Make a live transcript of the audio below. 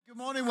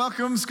Morning,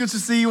 welcome. It's good to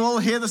see you all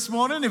here this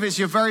morning. If it's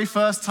your very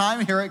first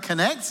time here at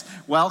Connect,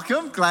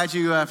 welcome. Glad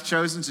you have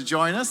chosen to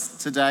join us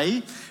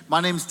today.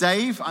 My name's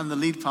Dave. I'm the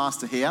lead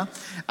pastor here.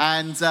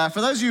 And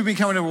for those of you who've been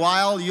coming a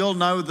while, you'll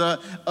know that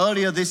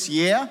earlier this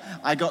year,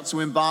 I got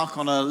to embark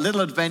on a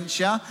little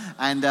adventure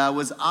and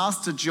was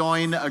asked to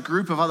join a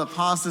group of other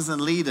pastors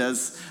and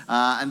leaders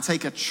and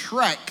take a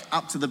trek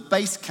up to the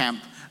base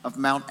camp of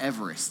Mount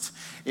Everest.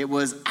 It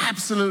was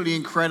absolutely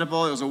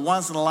incredible. It was a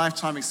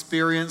once-in-a-lifetime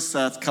experience.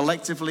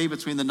 Collectively,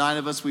 between the 9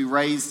 of us, we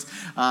raised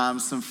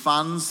some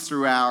funds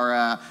through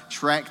our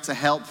trek to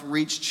help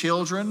reach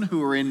children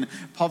who are in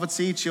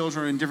poverty,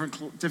 children in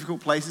difficult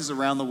places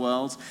around the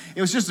world.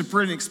 It was just a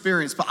brilliant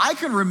experience. But I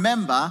can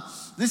remember,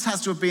 this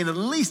has to have been at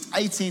least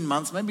 18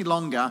 months, maybe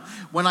longer,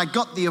 when I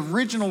got the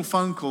original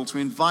phone call to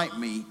invite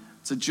me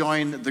to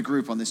join the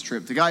group on this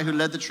trip. The guy who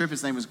led the trip,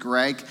 his name was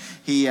Greg.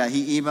 He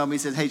emailed me,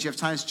 said, hey, do you have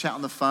time to chat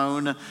on the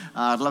phone?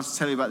 I'd love to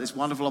tell you about this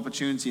wonderful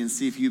opportunity and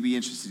see if you'd be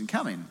interested in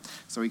coming.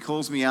 So he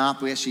calls me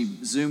up. We actually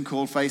Zoom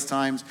called,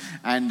 FaceTimed,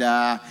 and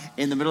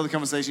in the middle of the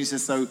conversation, he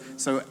says,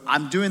 so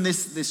I'm doing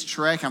this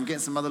trek. I'm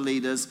getting some other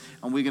leaders,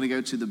 and we're going to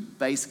go to the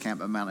base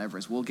camp at Mount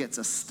Everest. We'll get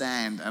to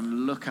stand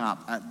and look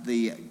up at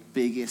the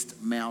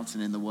biggest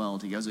mountain in the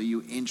world. He goes, are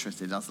you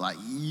interested? I was like,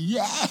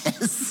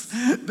 yes,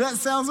 that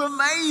sounds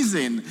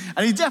amazing.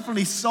 And he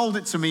definitely sold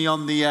it to me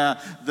on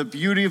the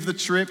beauty of the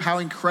trip, how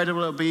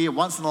incredible it'll be, a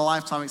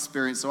once-in-a-lifetime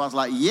experience. So I was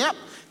like, yep,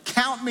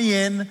 count me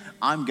in,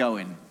 I'm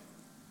going.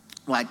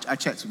 Well, I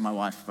checked with my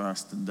wife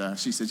first, and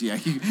she said, yeah,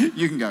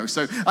 you can go.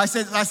 So I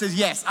said,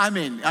 yes, I'm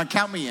in,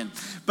 count me in.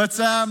 But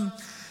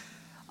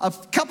a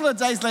couple of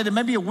days later,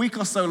 maybe a week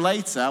or so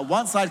later,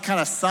 once I'd kind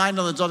of signed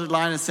on the dotted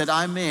line and said,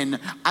 I'm in,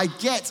 I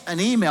get an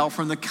email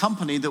from the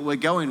company that we're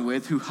going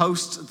with, who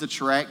host the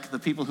trek, the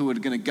people who are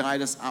going to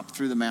guide us up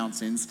through the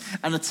mountains.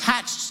 And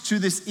attached to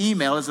this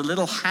email is a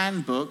little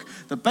handbook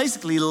that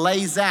basically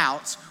lays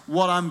out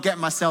what I'm getting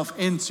myself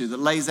into,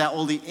 that lays out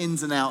all the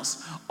ins and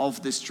outs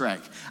of this trek.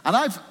 And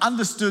I've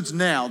understood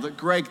now that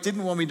Greg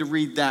didn't want me to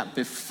read that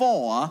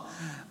before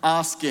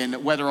asking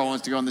whether I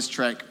wanted to go on this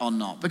trek or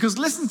not. Because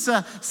listen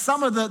to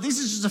these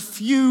are just a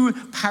few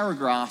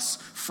paragraphs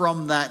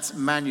from that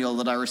manual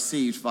that I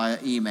received via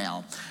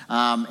email.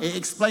 It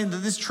explained that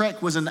this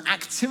trek was an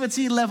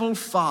activity level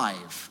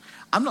 5.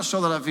 I'm not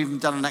sure that I've even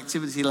done an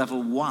activity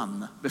level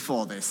 1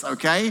 before this,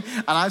 okay?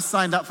 And I've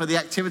signed up for the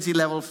activity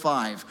level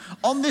 5.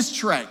 On this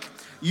trek,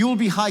 you'll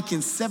be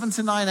hiking 7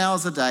 to 9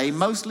 hours a day,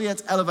 mostly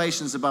at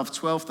elevations above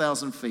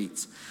 12,000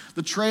 feet.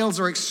 The trails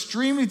are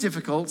extremely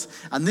difficult,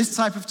 and this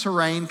type of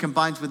terrain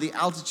combined with the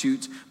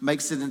altitude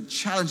makes it a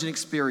challenging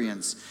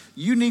experience.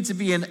 You need to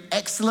be in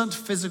excellent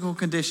physical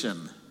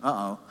condition,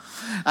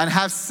 and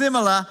have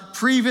similar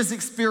previous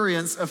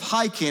experience of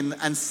hiking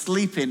and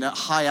sleeping at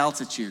high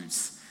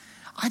altitudes.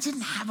 I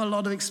didn't have a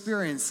lot of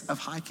experience of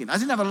hiking. I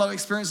didn't have a lot of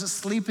experience of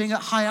sleeping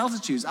at high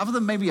altitudes, other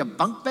than maybe a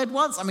bunk bed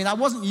once. I mean, I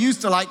wasn't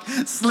used to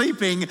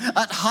sleeping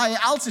at high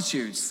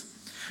altitudes.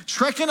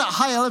 Trekking at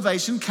high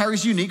elevation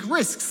carries unique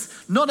risks.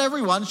 Not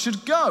everyone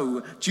should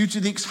go due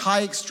to the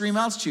high extreme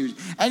altitude.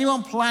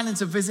 Anyone planning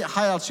to visit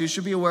high altitude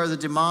should be aware of the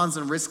demands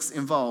and risks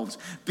involved.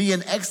 Be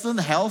in excellent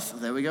health,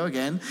 there we go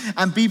again,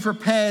 and be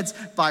prepared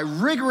by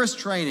rigorous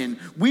training.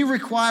 We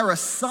require a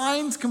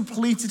signed,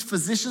 completed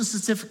physician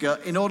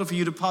certificate in order for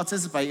you to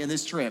participate in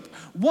this trip.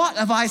 What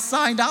have I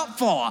signed up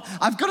for?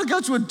 I've got to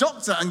go to a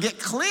doctor and get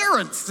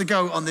clearance to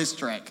go on this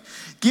trek.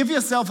 Give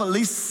yourself at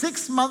least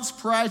 6 months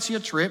prior to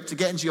your trip to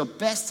get into your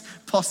best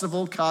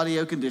possible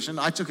cardio condition.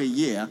 I took a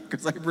year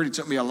because it really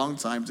took me a long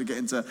time to get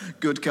into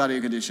good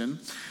cardio condition.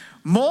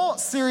 More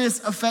serious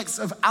effects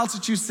of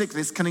altitude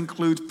sickness can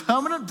include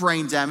permanent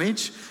brain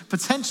damage,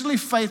 potentially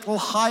fatal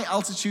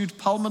high-altitude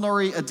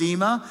pulmonary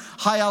edema,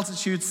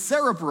 high-altitude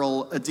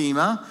cerebral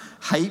edema,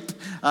 HAPE.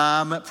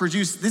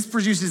 This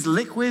produces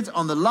liquid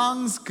on the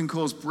lungs, can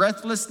cause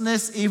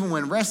breathlessness even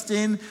when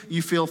resting.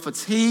 You feel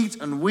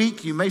fatigued and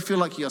weak. You may feel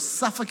like you're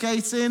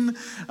suffocating.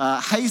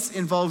 HACE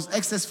involves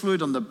excess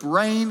fluid on the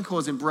brain,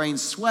 causing brain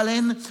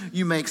swelling.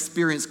 You may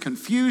experience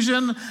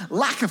confusion,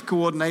 lack of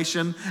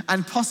coordination,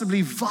 and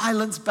possibly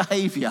violent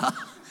behavior.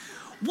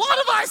 What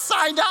have I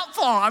signed up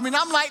for? I mean,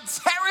 I'm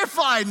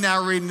terrified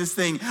now reading this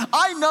thing.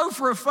 I know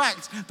for a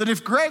fact that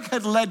if Greg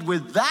had led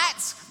with that,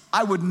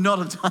 I would not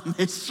have done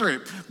this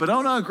trip. But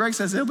oh no, Greg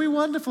says, it'll be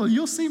wonderful.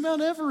 You'll see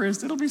Mount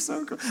Everest. It'll be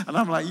so cool. And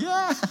I'm like,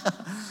 yeah.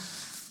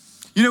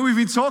 You know, we've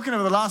been talking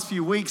over the last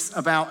few weeks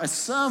about a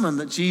sermon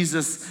that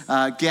Jesus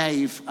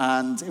gave.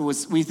 And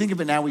we think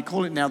of it now, we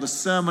call it now the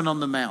Sermon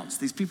on the Mount.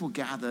 These people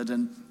gathered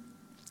and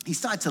he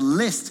started to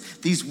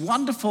list these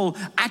wonderful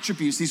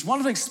attributes, these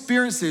wonderful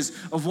experiences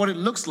of what it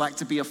looks like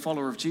to be a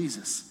follower of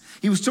Jesus.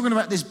 He was talking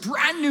about this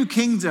brand new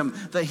kingdom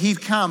that he'd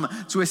come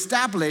to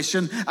establish.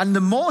 And the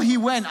more he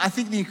went, I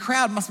think the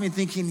crowd must have been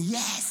thinking,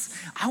 yes,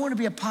 I want to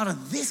be a part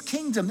of this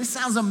kingdom. This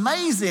sounds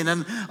amazing.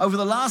 And over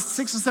the last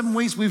 6 or 7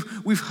 weeks,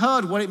 we've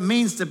heard what it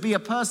means to be a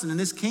person in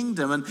this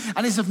kingdom.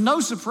 And it's of no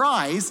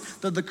surprise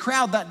that the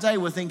crowd that day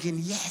were thinking,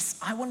 yes,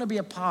 I want to be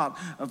a part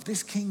of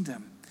this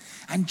kingdom.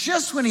 And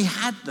just when he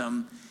had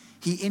them,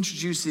 he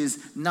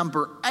introduces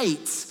number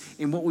 8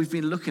 in what we've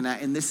been looking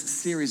at in this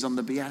series on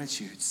the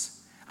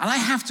Beatitudes. And I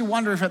have to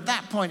wonder if at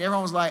that point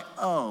everyone was like,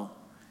 oh,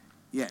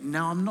 yeah,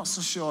 no, I'm not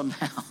so sure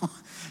now.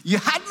 You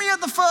had me at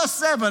the first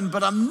 7,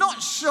 but I'm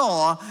not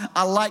sure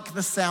I like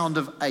the sound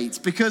of 8.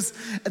 Because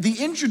the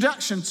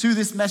introduction to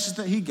this message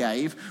that he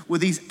gave were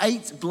these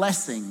 8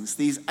 blessings,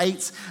 these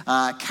 8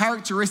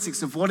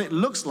 characteristics of what it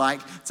looks like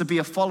to be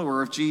a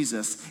follower of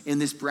Jesus in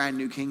this brand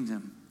new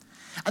kingdom.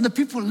 And the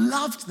people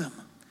loved them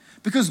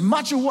because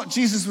much of what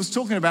Jesus was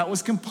talking about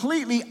was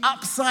completely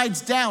upside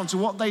down to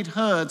what they'd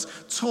heard,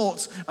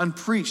 taught, and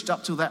preached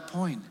up to that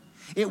point.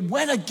 It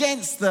went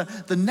against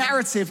the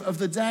narrative of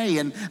the day,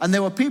 and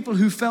there were people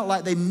who felt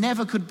like they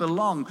never could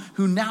belong,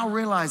 who now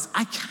realize,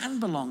 I can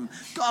belong.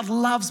 God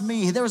loves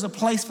me. There is a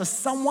place for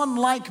someone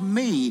like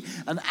me,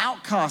 an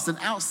outcast, an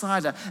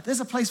outsider.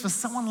 There's a place for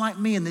someone like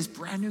me in this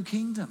brand new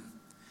kingdom.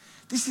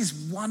 This is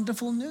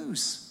wonderful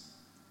news.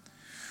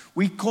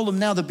 We call them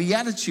now the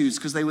Beatitudes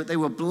because they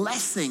were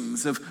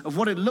blessings of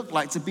what it looked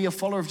like to be a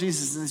follower of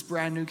Jesus in this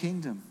brand new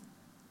kingdom.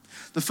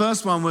 The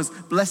first one was,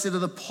 blessed are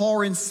the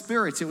poor in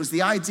spirit. It was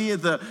the idea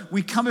that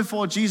we come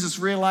before Jesus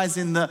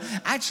realizing that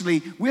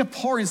actually we're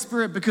poor in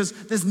spirit because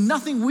there's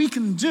nothing we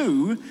can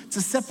do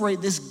to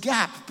separate this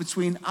gap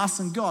between us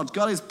and God.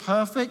 God is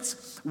perfect,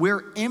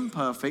 we're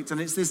imperfect, and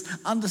it's this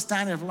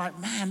understanding of like,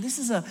 man, this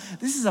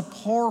is a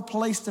poor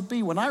place to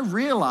be. When I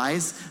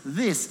realize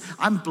this,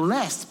 I'm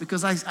blessed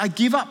because I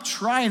give up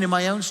trying in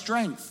my own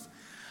strength.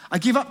 I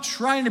give up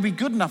trying to be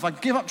good enough. I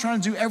give up trying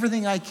to do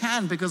everything I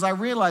can because I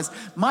realize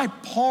my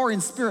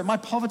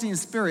poverty in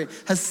spirit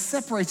has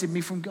separated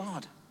me from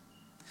God.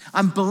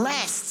 I'm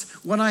blessed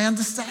when I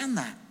understand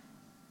that.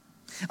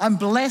 I'm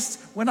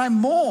blessed when I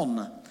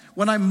mourn.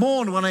 When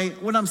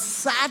I'm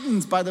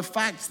saddened by the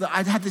fact that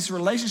I'd had this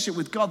relationship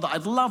with God that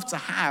I'd love to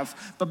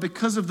have, but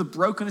because of the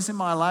brokenness in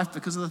my life,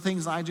 because of the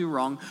things I do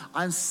wrong,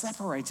 I'm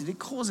separated. It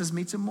causes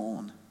me to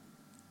mourn.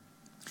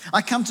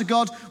 I come to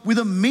God with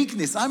a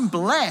meekness. I'm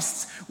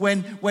blessed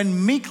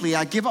when meekly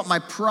I give up my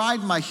pride,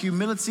 my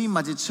humility,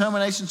 my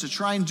determination to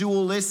try and do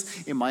all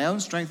this in my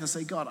own strength and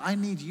say, God, I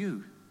need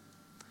you.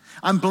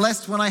 I'm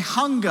blessed when I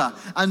hunger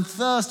and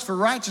thirst for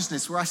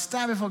righteousness, where I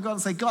stand before God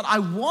and say, God, I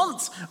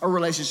want a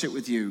relationship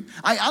with you.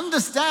 I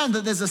understand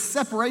that there's a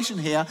separation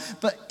here,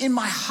 but in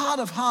my heart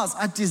of hearts,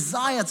 I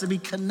desire to be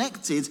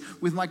connected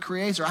with my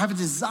Creator. I have a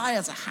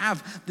desire to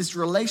have this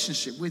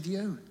relationship with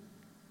you.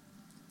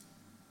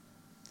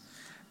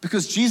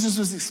 Because Jesus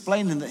was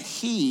explaining that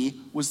he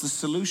was the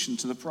solution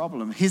to the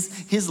problem.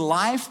 His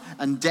life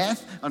and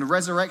death and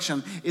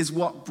resurrection is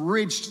what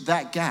bridged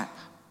that gap.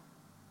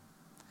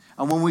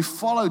 And when we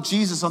follow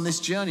Jesus on this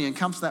journey and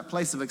come to that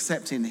place of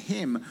accepting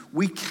him,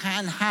 we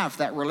can have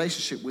that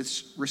relationship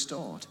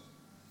restored.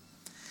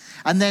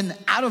 And then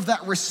out of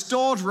that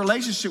restored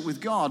relationship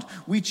with God,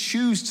 we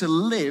choose to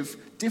live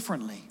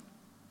differently.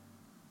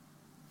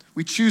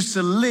 We choose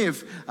to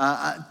live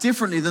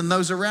differently than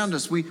those around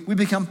us. We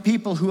become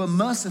people who are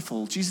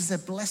merciful. Jesus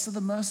said, blessed are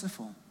the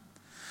merciful.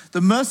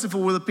 The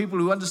merciful were the people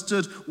who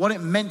understood what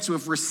it meant to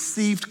have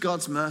received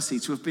God's mercy,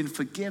 to have been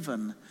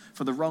forgiven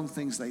for the wrong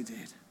things they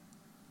did.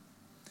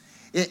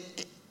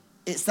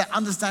 It's that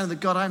understanding that,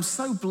 God, I'm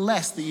so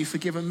blessed that you've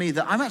forgiven me,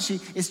 that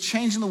it's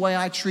changing the way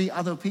I treat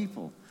other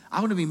people. I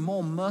want to be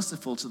more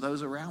merciful to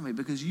those around me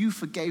because you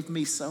forgave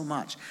me so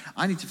much.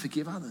 I need to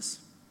forgive others.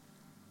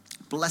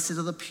 Blessed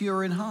are the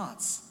pure in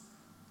hearts.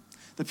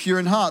 The pure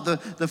in heart,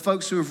 the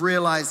folks who have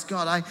realized,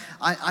 God,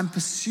 I'm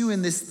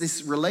pursuing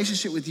this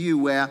relationship with you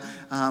where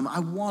I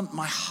want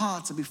my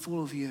heart to be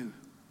full of you.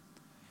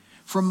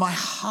 From my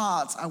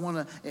heart, I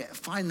want to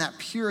find that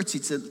purity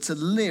to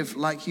live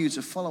like you,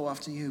 to follow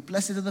after you.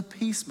 Blessed are the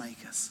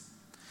peacemakers.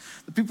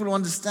 The people who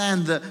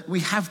understand that we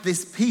have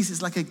this peace.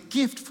 It's like a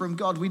gift from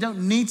God. We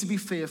don't need to be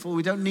fearful.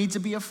 We don't need to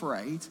be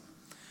afraid.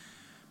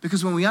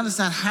 Because when we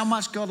understand how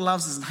much God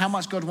loves us and how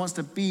much God wants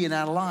to be in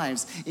our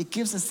lives, it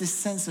gives us this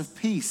sense of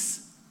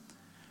peace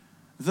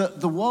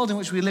that the world in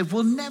which we live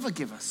will never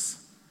give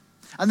us.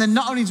 And then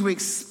not only do we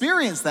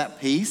experience that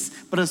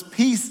peace, but as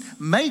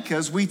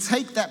peacemakers, we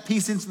take that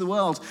peace into the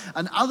world.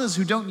 And others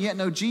who don't yet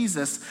know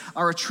Jesus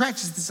are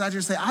attracted to this idea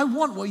and say, I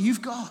want what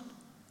you've got.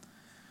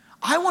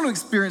 I want to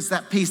experience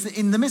that peace. That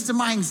in the midst of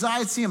my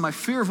anxiety and my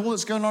fear of all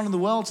that's going on in the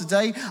world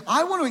today,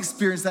 I want to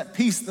experience that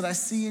peace that I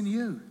see in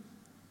you.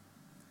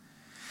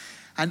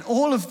 And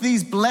all of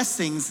these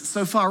blessings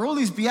so far, all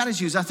these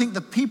Beatitudes, I think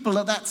the people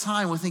at that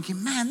time were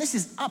thinking, man, this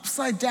is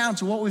upside down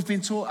to what we've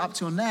been taught up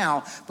till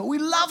now, but we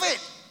love it.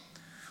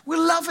 We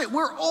love it.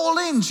 We're all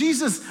in.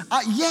 Jesus,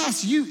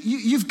 yes,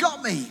 you've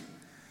got me.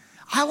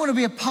 I want to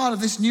be a part of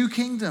this new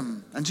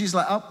kingdom. And Jesus is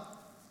like, oh,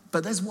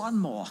 but there's one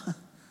more.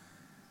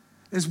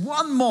 There's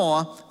one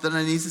more that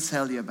I need to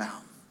tell you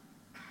about.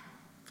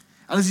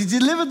 And as he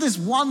delivered this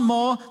one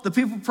more, the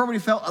people probably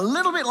felt a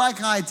little bit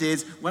like I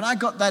did when I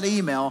got that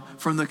email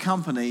from the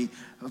company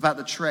about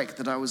the trek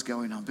that I was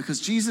going on.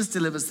 Because Jesus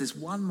delivers this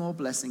one more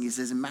blessing. He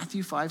says in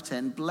Matthew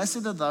 5:10,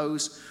 blessed are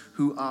those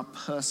who are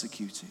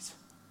persecuted.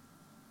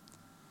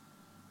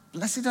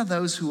 Blessed are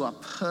those who are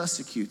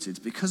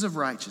persecuted because of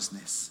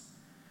righteousness,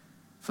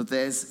 for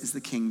theirs is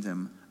the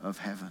kingdom of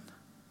heaven.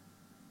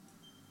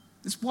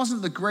 This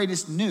wasn't the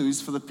greatest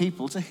news for the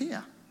people to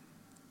hear.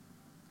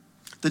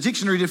 The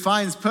dictionary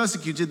defines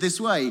persecuted this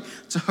way: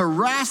 to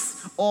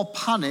harass or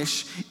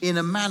punish in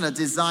a manner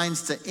designed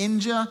to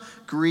injure,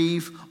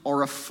 grieve,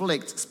 or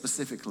afflict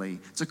specifically.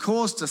 To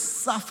cause to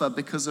suffer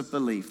because of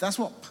belief. That's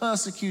what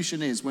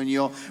persecution is, when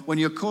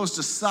you're caused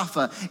to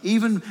suffer,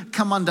 even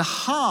come under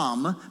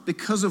harm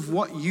because of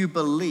what you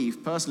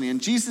believe personally.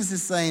 And Jesus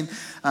is saying,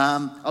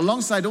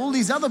 alongside all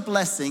these other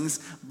blessings,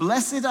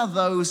 blessed are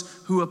those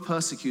who are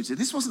persecuted.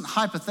 This wasn't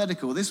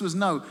hypothetical. This was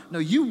no,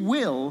 you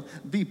will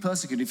be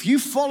persecuted. If you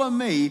follow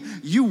me,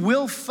 you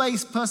will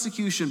face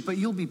persecution, but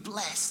you'll be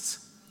blessed.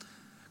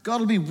 God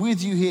will be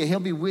with you here. He'll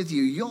be with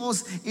you.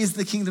 Yours is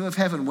the kingdom of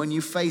heaven when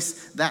you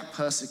face that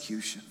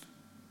persecution.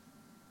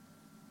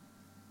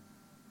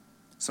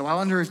 So I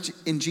wonder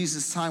if in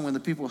Jesus' time, when the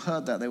people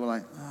heard that, they were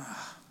like, I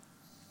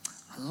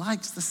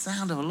liked the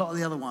sound of a lot of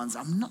the other ones.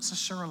 I'm not so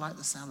sure I like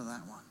the sound of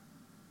that one.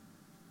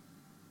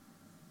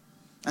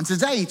 And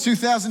today,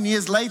 2,000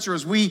 years later,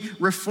 as we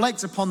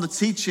reflect upon the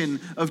teaching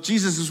of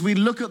Jesus, as we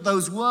look at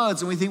those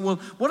words and we think, well,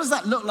 what does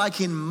that look like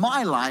in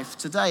my life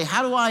today?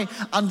 How do I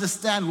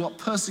understand what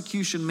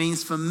persecution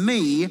means for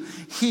me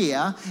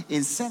here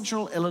in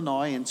Central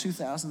Illinois in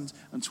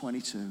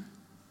 2022?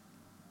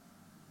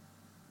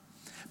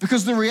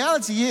 Because the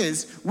reality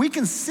is, we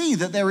can see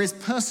that there is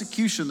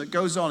persecution that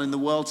goes on in the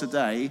world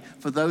today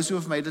for those who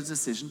have made a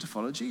decision to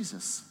follow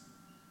Jesus.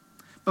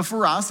 But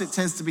for us, it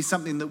tends to be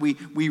something that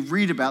we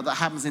read about that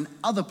happens in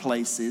other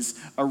places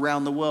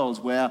around the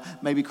world where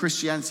maybe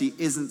Christianity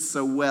isn't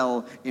so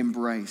well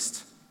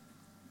embraced.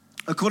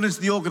 According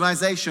to the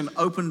organization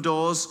Open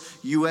Doors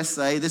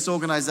USA, this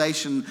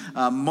organization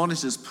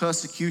monitors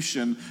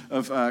persecution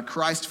of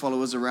Christ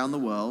followers around the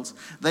world.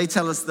 They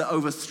tell us that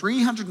over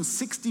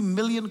 360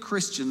 million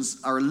Christians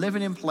are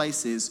living in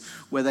places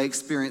where they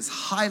experience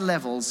high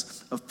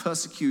levels of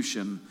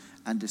persecution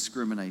and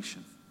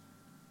discrimination.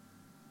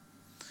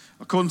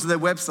 According to their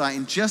website,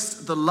 in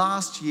just the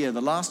last year, the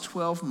last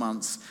 12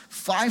 months,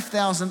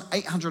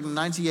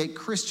 5,898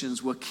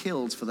 Christians were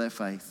killed for their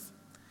faith.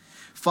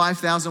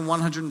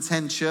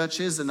 5,110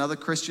 churches and other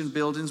Christian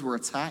buildings were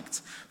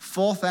attacked.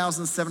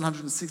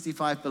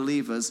 4,765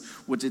 believers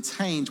were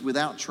detained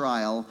without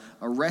trial,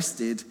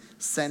 arrested,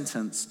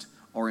 sentenced,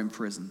 or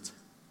imprisoned.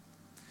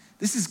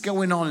 This is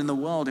going on in the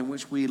world in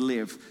which we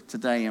live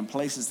today, in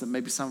places that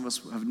maybe some of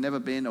us have never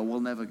been or will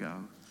never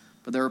go.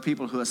 But there are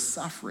people who are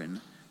suffering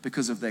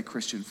because of their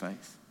Christian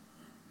faith.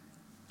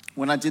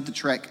 When I did the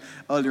trek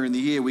earlier in the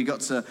year, we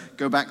got to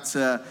go back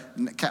to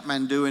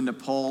Kathmandu in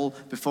Nepal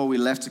before we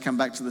left to come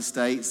back to the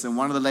States. And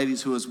one of the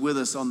ladies who was with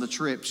us on the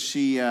trip,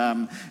 she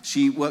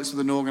works with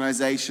an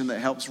organization that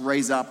helps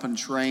raise up and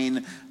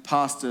train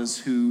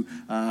pastors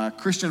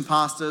Christian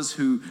pastors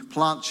who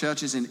plant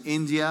churches in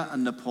India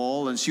and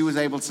Nepal. And she was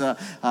able to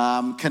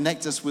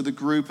connect us with a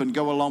group and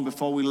go along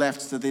before we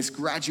left to this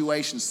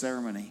graduation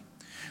ceremony.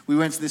 We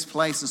went to this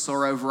place and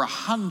saw over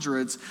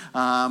 100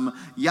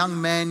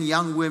 young men,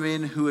 young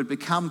women who had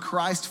become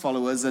Christ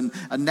followers and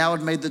now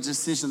had made the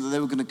decision that they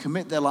were going to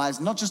commit their lives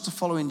not just to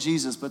following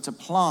Jesus, but to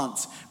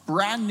plant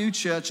brand new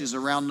churches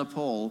around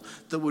Nepal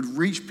that would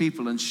reach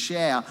people and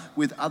share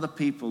with other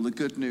people the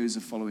good news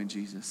of following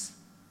Jesus.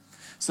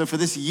 So for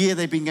this year,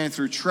 they've been going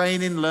through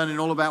training, learning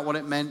all about what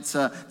it meant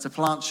to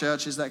plant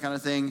churches, that kind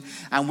of thing.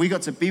 And we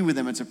got to be with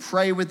them and to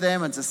pray with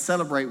them and to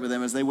celebrate with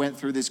them as they went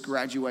through this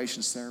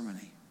graduation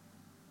ceremony.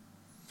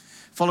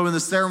 Following the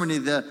ceremony,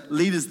 the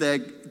leaders there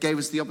gave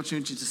us the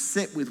opportunity to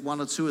sit with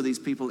one or two of these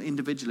people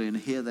individually and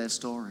hear their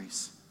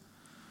stories.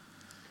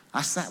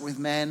 I sat with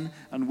men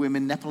and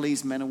women,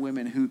 Nepalese men and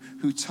women,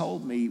 who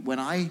told me, when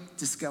I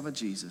discovered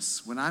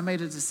Jesus, when I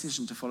made a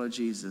decision to follow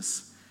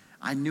Jesus,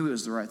 I knew it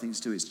was the right thing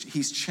to do.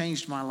 He's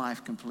changed my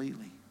life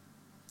completely.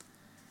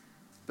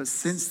 But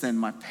since then,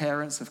 my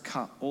parents have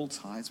cut all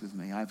ties with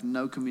me. I have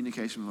no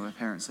communication with my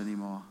parents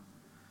anymore.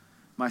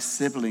 My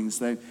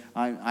siblings,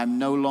 I'm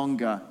no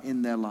longer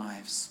in their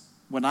lives.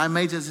 When I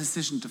made a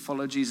decision to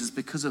follow Jesus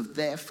because of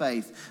their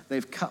faith,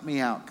 they've cut me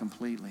out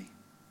completely.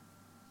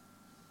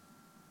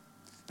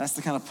 That's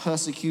the kind of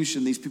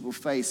persecution these people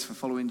face for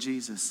following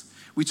Jesus.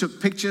 We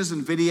took pictures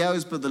and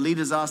videos, but the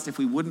leaders asked if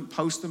we wouldn't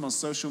post them on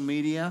social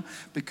media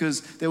because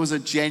there was a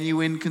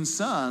genuine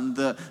concern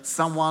that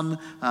someone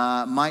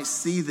might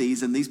see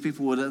these and these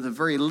people would at the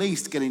very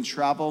least get in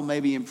trouble,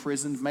 maybe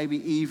imprisoned, maybe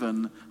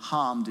even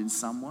harmed in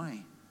some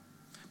way.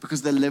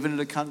 Because they're living in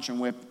a country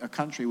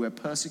where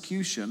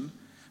persecution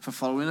for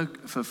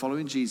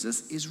following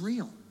Jesus is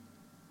real.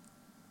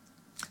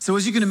 So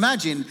as you can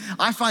imagine,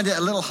 I find it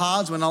a little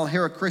hard when I'll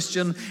hear a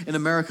Christian in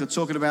America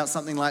talking about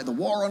something like the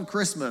war on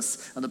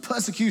Christmas and the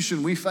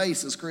persecution we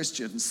face as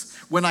Christians,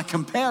 when I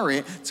compare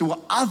it to what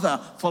other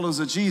followers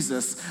of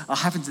Jesus are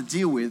having to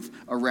deal with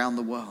around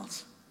the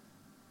world.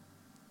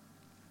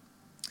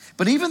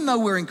 But even though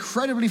we're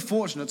incredibly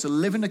fortunate to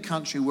live in a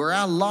country where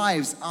our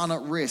lives aren't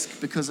at risk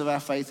because of our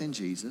faith in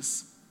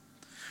Jesus,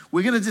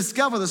 We're going to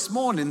discover this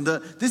morning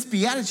that this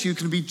beatitude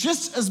can be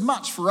just as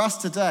much for us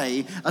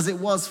today as it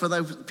was for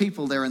those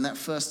people there in that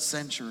first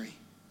century,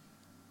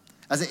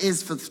 as it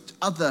is for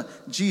other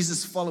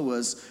Jesus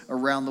followers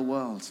around the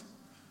world.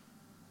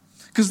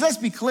 Because let's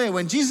be clear,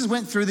 when Jesus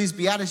went through these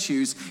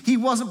beatitudes, he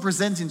wasn't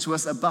presenting to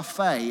us a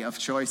buffet of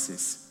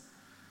choices.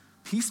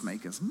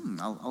 Peacemakers,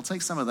 I'll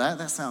take some of that.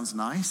 That sounds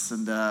nice.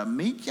 And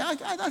meek, yeah,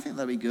 I think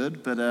that'd be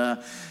good.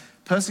 But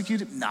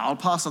persecuted, no, I'll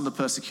pass on the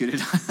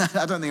persecuted.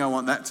 I don't think I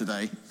want that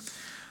today.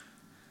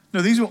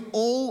 No, these were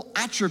all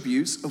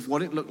attributes of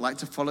what it looked like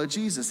to follow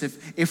Jesus.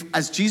 If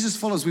as Jesus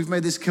follows, we've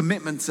made this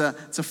commitment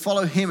to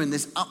follow him in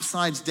this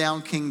upside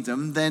down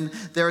kingdom, then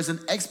there is an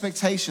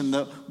expectation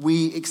that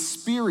we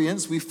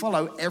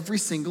follow every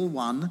single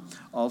one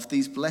of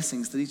these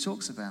blessings that he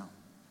talks about.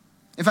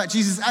 In fact,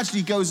 Jesus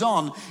actually goes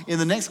on in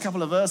the next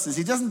couple of verses.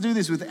 He doesn't do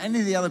this with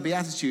any of the other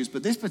Beatitudes,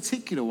 but this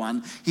particular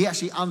one, he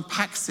actually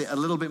unpacks it a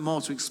little bit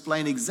more to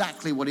explain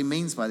exactly what he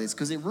means by this,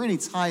 because it really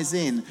ties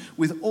in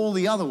with all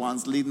the other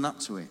ones leading up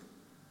to it.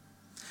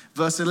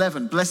 Verse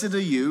 11, blessed are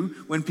you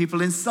when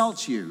people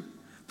insult you,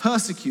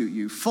 persecute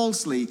you,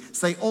 falsely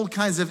say all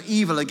kinds of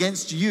evil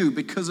against you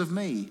because of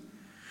me.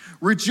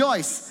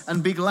 Rejoice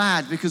and be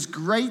glad, because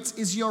great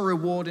is your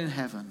reward in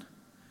heaven.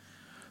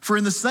 For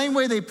in the same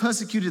way they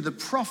persecuted the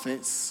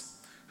prophets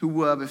who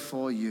were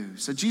before you.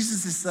 So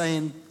Jesus is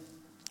saying,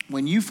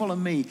 when you follow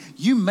me,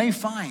 you may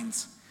find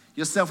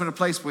yourself in a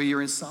place where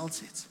you're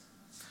insulted,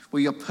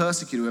 where you're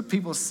persecuted, where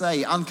people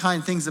say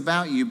unkind things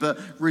about you, but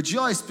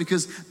rejoice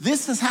because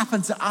this has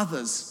happened to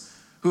others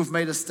who have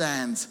made a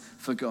stand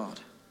for God.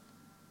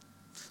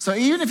 So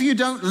even if you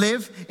don't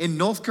live in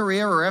North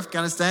Korea or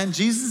Afghanistan,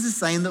 Jesus is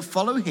saying that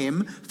following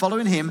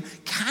him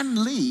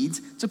can lead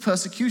to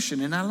persecution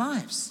in our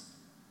lives.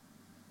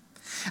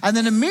 And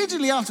then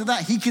immediately after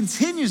that, he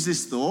continues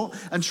this thought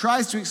and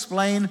tries to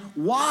explain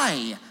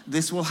why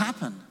this will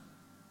happen.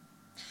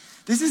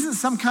 This isn't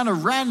some kind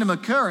of random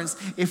occurrence.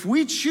 If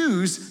we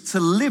choose to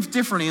live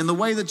differently in the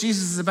way that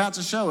Jesus is about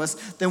to show us,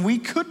 then we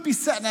could be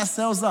setting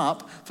ourselves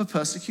up for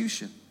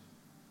persecution.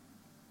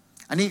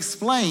 And he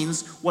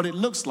explains what it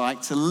looks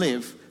like to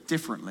live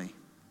differently.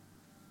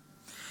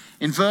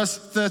 In verse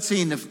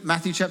 13 of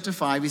Matthew chapter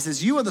 5, he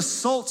says, you are the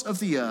salt of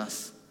the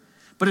earth.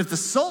 But if the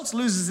salt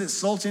loses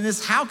its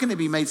saltiness, how can it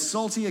be made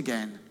salty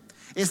again?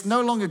 It's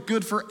no longer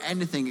good for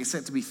anything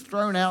except to be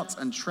thrown out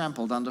and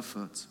trampled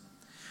underfoot.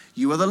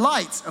 You are the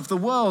light of the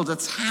world. A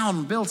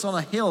town built on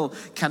a hill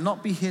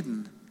cannot be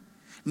hidden.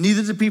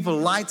 Neither do people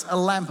light a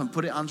lamp and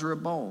put it under a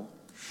bowl.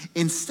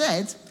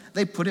 Instead,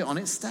 they put it on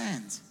its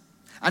stand,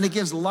 and it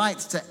gives light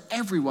to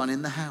everyone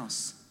in the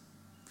house.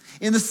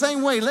 In the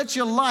same way, let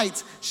your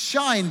light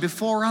shine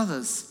before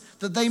others,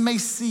 that they may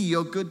see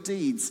your good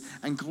deeds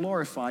and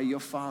glorify your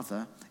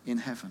Father in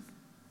heaven.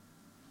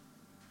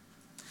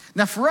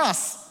 Now for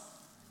us,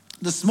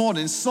 this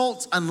morning,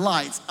 salt and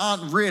light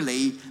aren't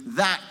really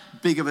that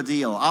big of a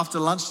deal. After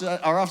lunch,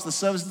 or after the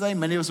service today,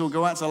 many of us will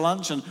go out to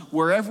lunch, and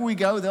wherever we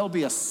go, there'll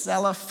be a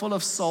cellar full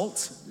of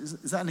salt.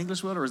 Is that an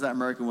English word or is that an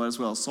American word as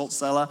well? Salt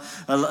cellar,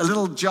 a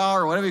little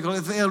jar or whatever you call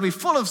it. It'll be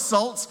full of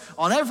salt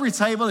on every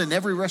table in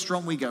every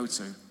restaurant we go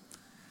to.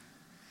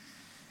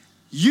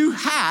 You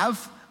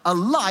have a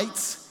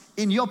light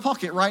in your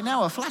pocket right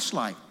now, a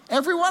flashlight.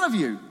 Every one of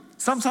you.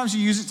 Sometimes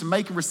you use it to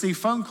make and receive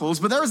phone calls,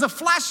 but there is a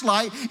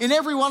flashlight in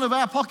every one of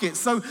our pockets.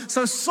 So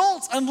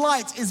salt and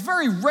light is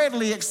very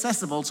readily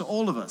accessible to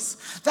all of us.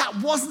 That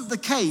wasn't the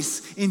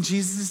case in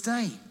Jesus'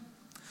 day.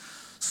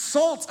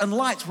 Salt and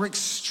light were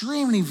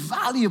extremely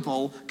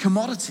valuable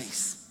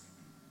commodities.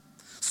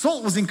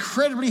 Salt was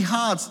incredibly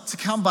hard to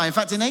come by. In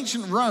fact, in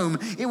ancient Rome,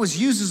 it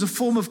was used as a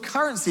form of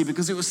currency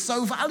because it was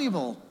so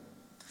valuable.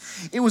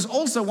 It was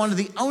also one of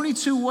the only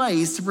two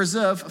ways to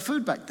preserve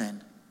food back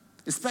then,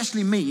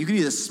 especially meat. You could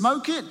either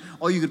smoke it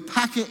or you could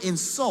pack it in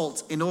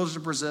salt in order to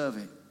preserve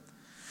it.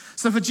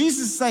 So for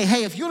Jesus to say,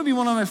 hey, if you're going to be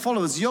one of my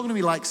followers, you're going to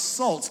be like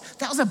salt,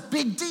 that was a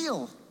big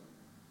deal.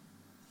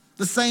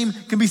 The same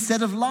can be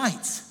said of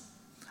light.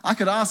 I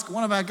could ask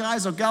one of our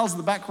guys or gals in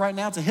the back right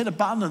now to hit a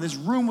button and this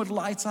room would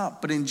light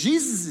up. But in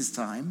Jesus'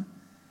 time,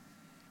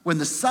 when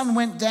the sun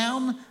went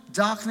down,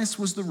 darkness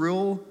was the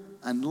rule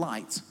and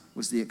light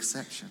was the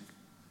exception.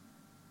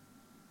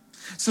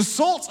 So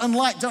salt and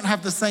light don't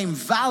have the same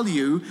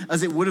value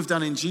as it would have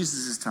done in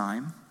Jesus'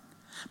 time,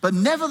 but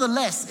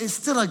nevertheless, it's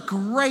still a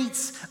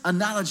great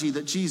analogy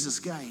that Jesus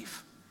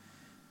gave.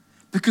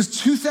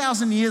 Because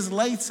 2,000 years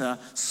later,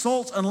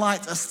 salt and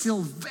light are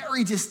still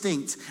very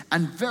distinct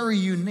and very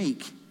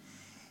unique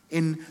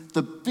in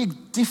the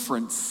big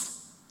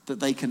difference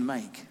that they can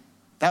make.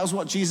 That was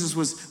what Jesus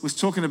was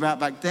talking about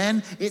back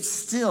then. It's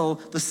still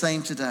the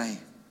same today.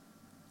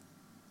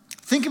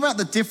 Think about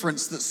the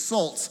difference that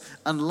salt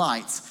and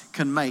light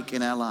can make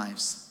in our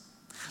lives.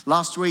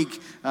 Last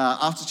week,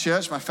 after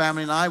church, my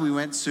family and I, we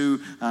went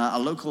to a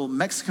local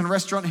Mexican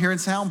restaurant here in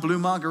town, Blue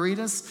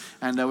Margaritas,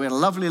 and we had a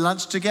lovely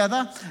lunch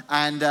together.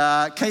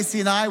 And Casey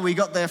and I, we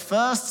got there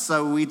first,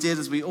 so we did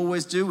as we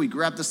always do. We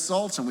grabbed the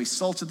salt and we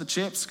salted the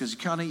chips, because you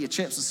can't eat your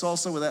chips and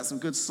salsa without some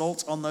good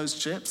salt on those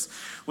chips.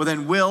 Well,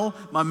 then Will,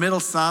 my middle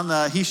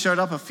son, he showed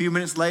up a few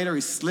minutes later.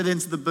 He slid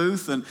into the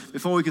booth, and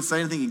before we could say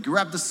anything, he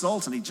grabbed the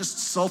salt and he just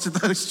salted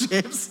those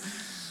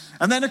chips.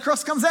 And then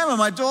across comes Emma,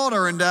 my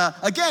daughter, and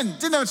again,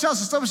 didn't have a chance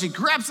to stop her. She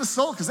grabs the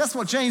salt, because that's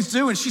what Janes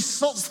do, and she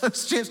salts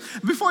those chips.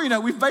 Before you know,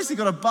 we've basically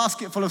got a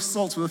basket full of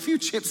salt with a few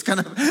chips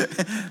kind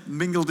of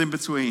mingled in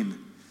between.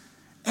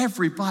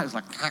 Every bite was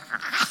like,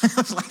 it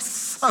was like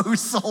so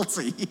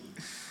salty,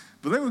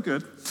 but they were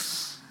good.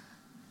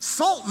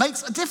 Salt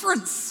makes a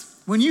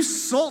difference. When you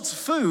salt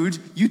food,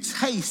 you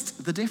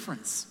taste the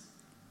difference.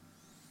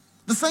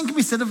 The same can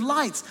be said of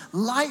light.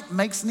 Light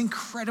makes an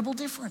incredible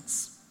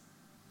difference.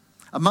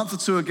 A month or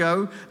two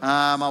ago,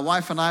 my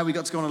wife and I, we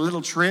got to go on a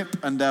little trip,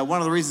 and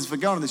one of the reasons for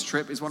going on this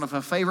trip is one of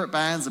her favorite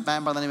bands, a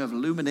band by the name of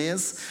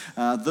Lumineers,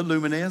 the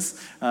Lumineers.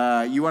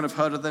 You won't have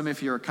heard of them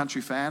if you're a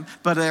country fan,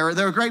 but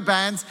they're a great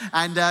band,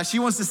 and she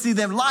wants to see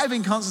them live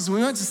in concert, so we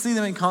went to see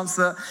them in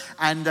concert,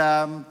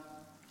 and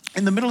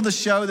in the middle of the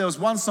show, there was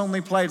one song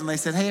they played, and they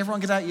said, hey, everyone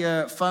get out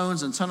your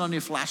phones and turn on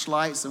your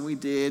flashlights, and we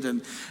did,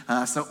 and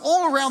so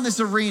all around this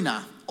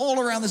arena,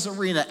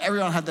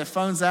 everyone had their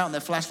phones out and their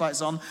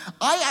flashlights on.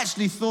 I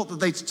actually thought that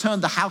they'd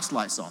turned the house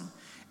lights on.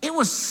 It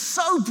was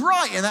so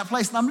bright in that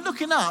place, and I'm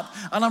looking up,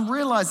 and I'm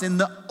realizing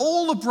that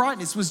all the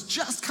brightness was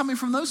just coming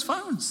from those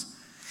phones.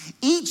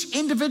 Each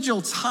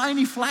individual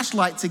tiny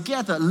flashlight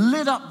together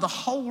lit up the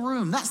whole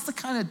room. That's the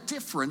kind of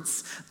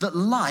difference that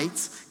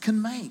light can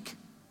make.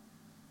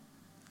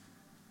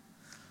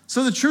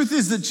 So the truth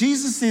is that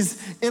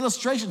Jesus'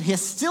 illustration here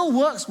still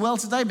works well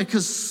today,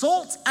 because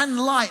salt and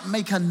light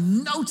make a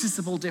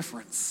noticeable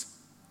difference.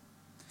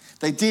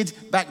 They did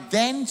back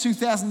then,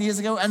 2,000 years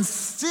ago, and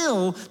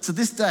still to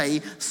this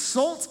day,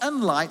 salt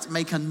and light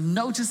make a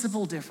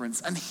noticeable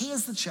difference. And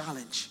here's the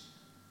challenge.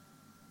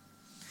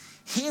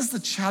 Here's the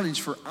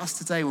challenge for us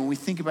today when we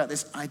think about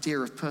this idea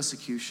of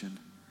persecution.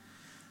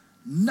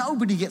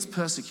 Nobody gets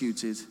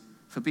persecuted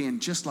for being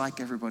just like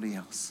everybody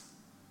else.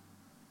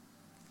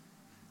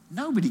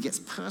 Nobody gets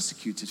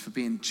persecuted for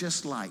being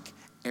just like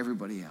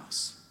everybody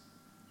else.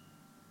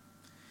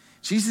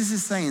 Jesus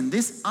is saying,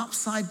 this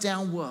upside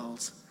down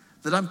world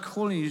that I'm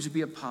calling you to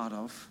be a part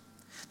of,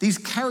 these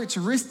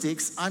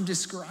characteristics I'm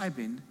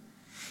describing,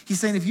 he's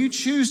saying, if you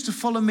choose to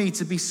follow me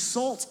to be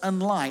salt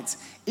and light,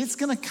 it's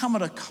going to come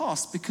at a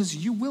cost, because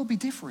you will be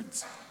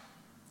different.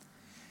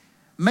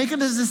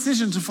 Making a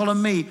decision to follow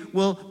me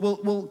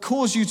will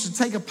cause you to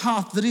take a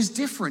path that is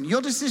different.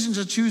 Your decision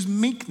to choose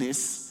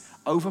meekness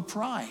over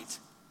pride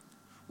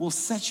will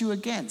set you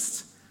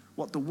against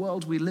what the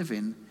world we live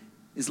in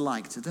is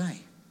like today.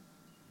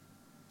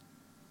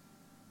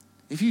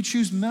 If you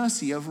choose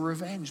mercy over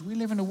revenge, we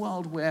live in a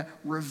world where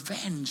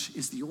revenge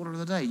is the order of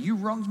the day. You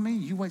wronged me,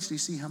 you wait till you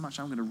see how much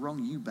I'm going to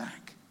wrong you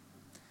back.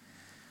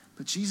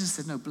 But Jesus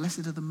said, no,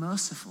 blessed are the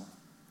merciful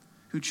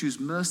who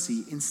choose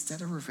mercy instead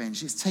of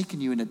revenge. It's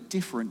taken you in a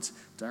different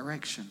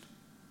direction.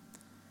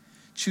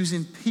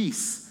 Choosing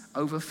peace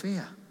over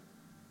fear.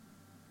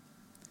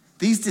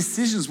 These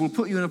decisions will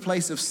put you in a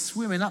place of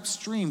swimming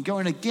upstream,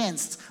 going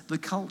against the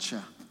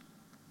culture.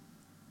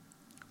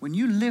 When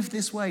you live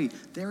this way,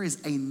 there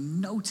is a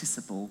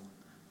noticeable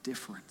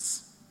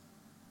difference.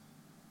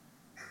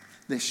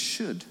 There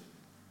should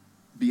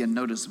be a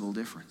noticeable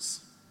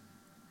difference.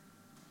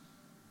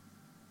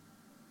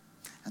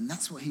 And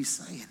that's what he's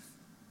saying.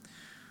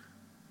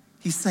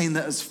 He's saying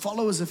that as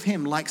followers of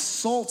him, like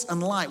salt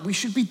and light, we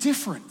should be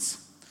different.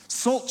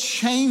 Salt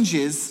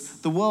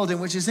changes the world in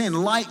which it's in.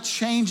 Light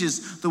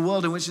changes the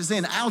world in which it's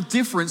in. Our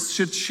difference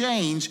should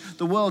change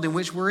the world in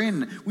which we're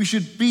in. We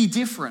should be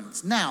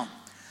different. Now,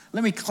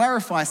 let me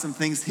clarify some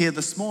things here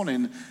this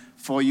morning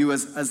for you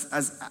as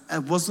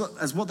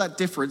what that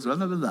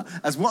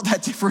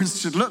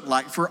difference should look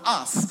like for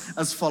us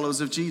as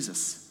followers of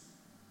Jesus.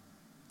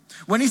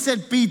 When he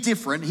said be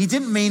different, he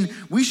didn't mean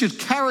we should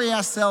carry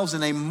ourselves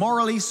in a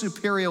morally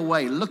superior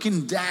way,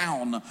 looking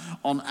down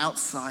on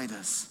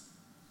outsiders.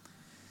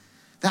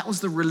 That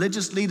was the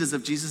religious leaders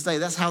of Jesus' day.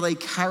 That's how they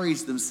carried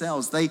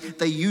themselves. They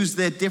used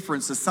their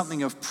difference as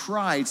something of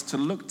pride to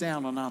look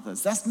down on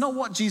others. That's not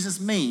what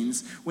Jesus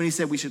means when he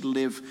said we should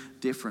live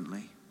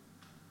differently.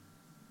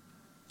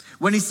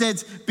 When he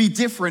said be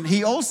different,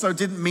 he also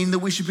didn't mean that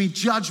we should be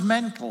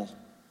judgmental.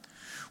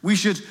 We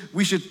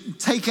should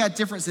take our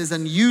differences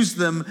and use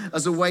them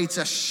as a way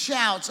to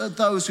shout at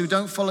those who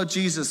don't follow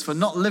Jesus for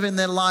not living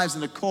their lives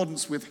in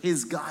accordance with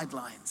his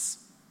guidelines.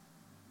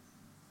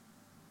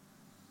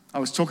 I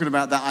was talking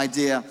about that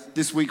idea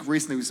this week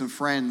recently with some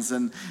friends,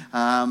 and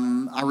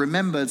I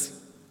remembered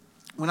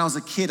when I was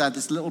a kid, I had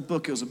this little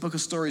book. It was a book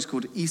of stories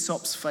called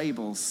Aesop's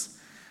Fables.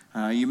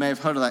 You may have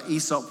heard of that.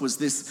 Aesop was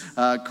this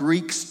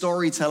Greek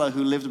storyteller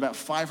who lived about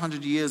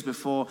 500 years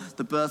before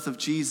the birth of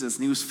Jesus.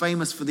 And he was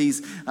famous for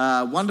these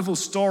wonderful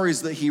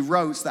stories that he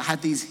wrote that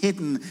had these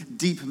hidden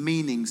deep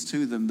meanings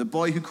to them. The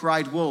Boy Who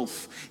Cried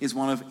Wolf is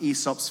one of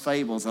Aesop's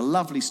fables. A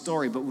lovely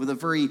story, but with a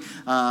very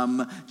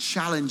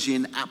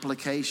challenging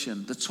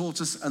application. The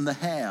Tortoise and the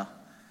Hare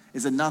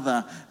is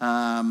another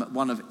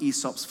one of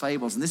Aesop's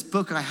fables. And this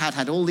book I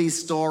had all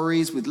these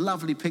stories with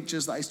lovely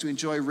pictures that I used to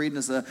enjoy reading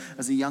as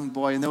a young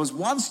boy. And there was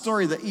one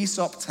story that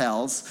Aesop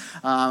tells,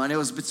 and it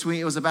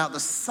was about the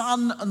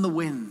sun and the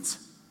wind.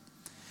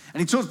 And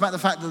he talks about the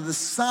fact that the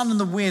sun and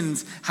the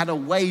wind had a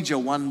wager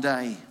one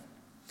day.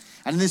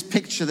 And in this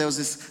picture, there was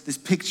this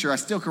picture, I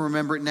still can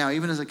remember it now,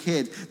 even as a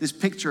kid, this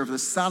picture of the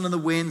sun and the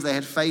wind. They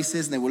had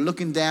faces, and they were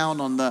looking down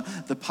on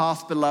the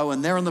path below,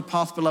 and there on the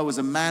path below was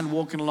a man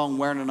walking along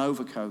wearing an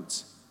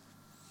overcoat.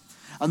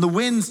 And the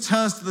wind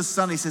turns to the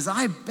sun, he says,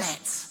 I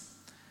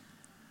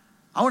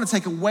want to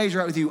take a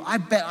wager out with you. I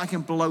bet I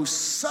can blow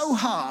so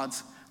hard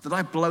that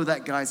I blow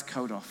that guy's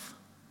coat off.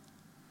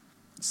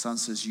 The sun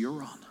says,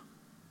 you're on.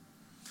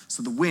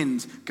 So the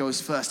wind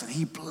goes first, and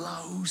he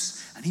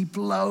blows, and he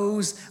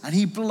blows, and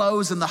he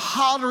blows, and the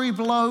harder he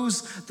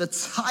blows, the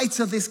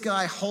tighter this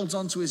guy holds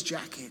onto his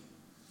jacket.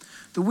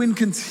 The wind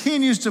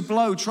continues to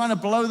blow, trying to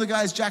blow the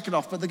guy's jacket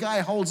off, but the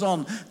guy holds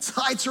on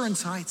tighter and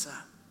tighter.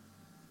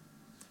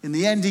 In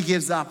the end, he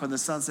gives up, and the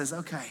sun says,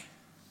 okay,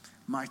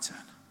 my turn.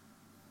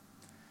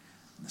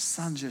 And the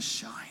sun just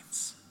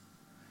shines.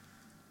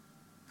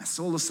 That's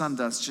all the sun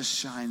does, just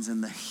shines,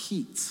 and the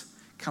heat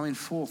coming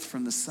forth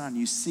from the sun,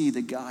 you see the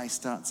guy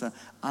start to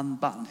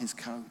unbutton his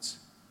coat.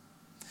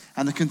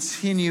 And the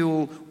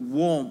continual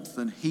warmth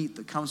and heat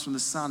that comes from the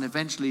sun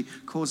eventually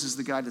causes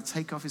the guy to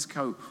take off his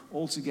coat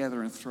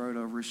altogether and throw it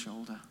over his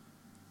shoulder.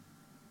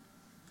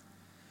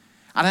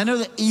 And I know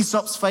that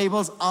Aesop's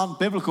fables aren't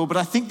biblical, but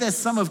I think there's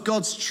some of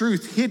God's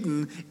truth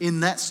hidden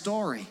in that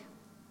story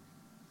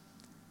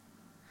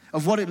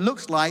of what it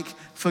looks like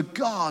for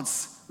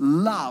God's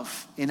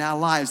love in our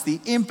lives, the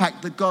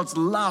impact that God's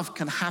love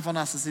can have on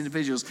us as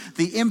individuals,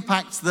 the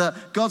impact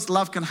that God's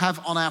love can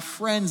have on our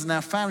friends and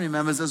our family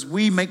members as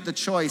we make the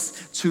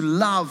choice to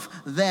love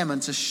them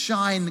and to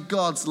shine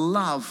God's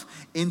love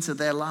into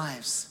their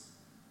lives.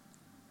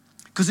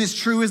 Because it's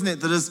true, isn't it,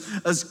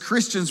 that as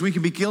Christians, we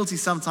can be guilty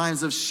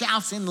sometimes of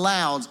shouting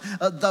loud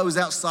at those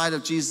outside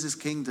of Jesus'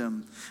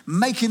 kingdom,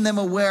 making them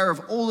aware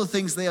of all the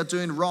things they are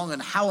doing wrong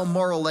and how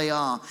immoral they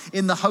are,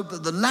 in the hope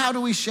that the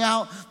louder we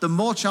shout, the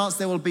more chance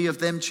there will be of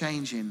them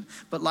changing.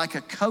 But like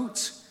a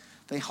coat,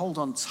 they hold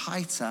on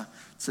tighter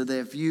to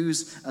their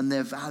views and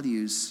their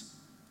values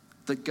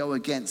that go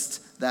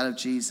against that of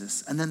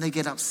Jesus. And then they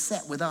get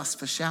upset with us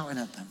for shouting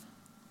at them.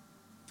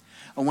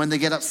 And when they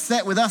get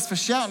upset with us for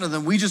shouting at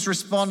them, we just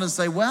respond and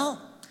say, well,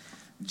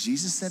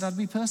 Jesus said I'd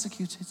be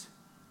persecuted,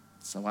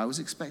 so I was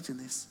expecting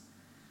this.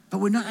 But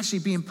we're not actually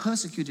being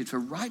persecuted for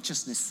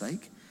righteousness'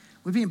 sake.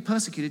 We're being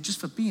persecuted just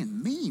for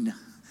being mean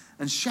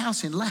and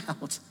shouting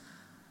loud.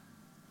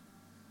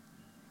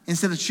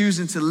 Instead of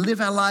choosing to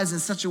live our lives in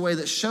such a way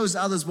that shows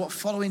others what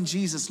following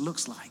Jesus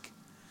looks like.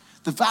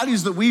 The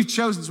values that we've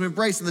chosen to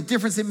embrace and the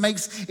difference it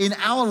makes in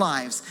our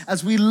lives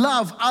as we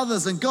love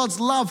others, and God's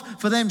love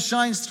for them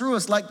shines through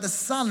us like the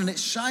sun, and it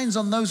shines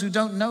on those who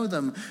don't know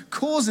them,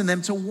 causing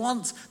them to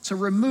want to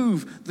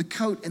remove the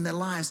coat in their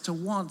lives, to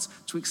want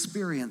to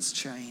experience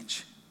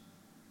change.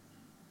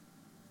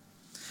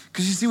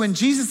 Because you see, when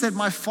Jesus said,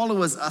 my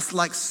followers are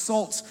like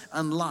salt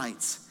and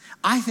light,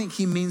 I think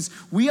he means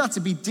we are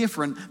to be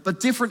different, but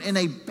different in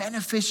a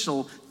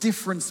beneficial,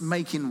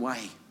 difference-making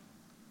way.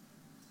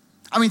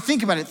 I mean,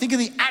 think about it. Think of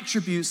the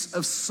attributes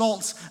of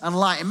salt and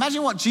light.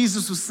 Imagine what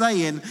Jesus was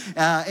saying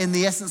in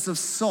the essence of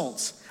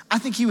salt. I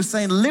think he was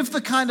saying, live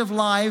the kind of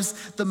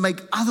lives that make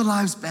other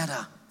lives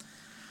better,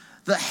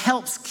 that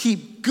helps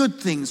keep good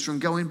things from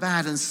going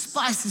bad and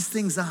spices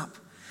things up.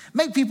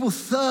 Make people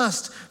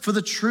thirst for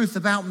the truth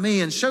about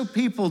me and show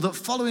people that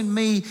following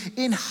me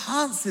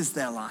enhances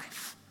their life.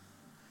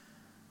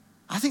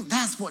 I think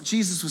that's what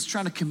Jesus was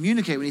trying to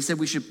communicate when he said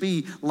we should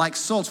be like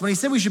salt. When he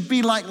said we should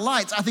be like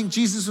light, I think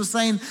Jesus was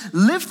saying,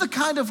 live the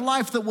kind of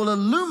life that will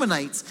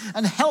illuminate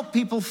and help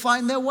people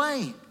find their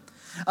way.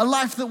 A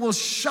life that will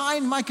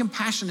shine my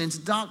compassion into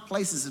dark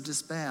places of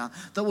despair,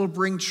 that will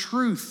bring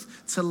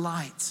truth to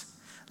light.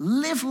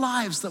 Live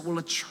lives that will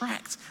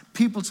attract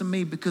people to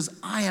me because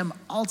I am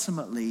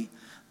ultimately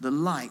the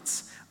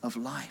light of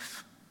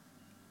life.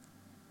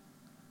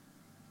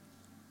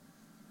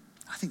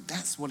 I think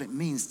that's what it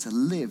means to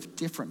live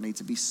differently,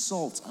 to be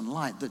salt and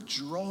light that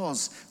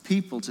draws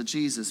people to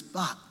Jesus.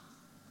 But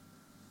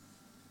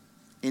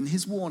in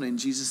his warning,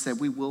 Jesus said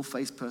we will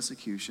face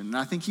persecution. And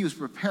I think he was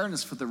preparing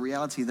us for the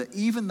reality that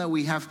even though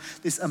we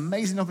have this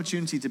amazing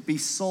opportunity to be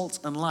salt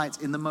and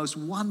light in the most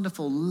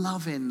wonderful,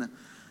 loving,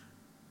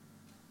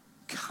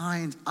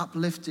 kind,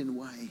 uplifting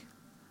way,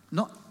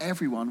 not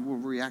everyone will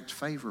react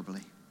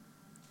favorably.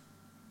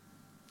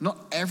 Not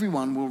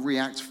everyone will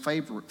react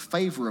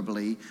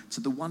favorably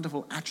to the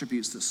wonderful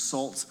attributes that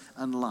salt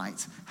and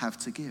light have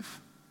to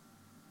give.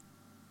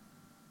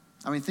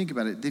 I mean, think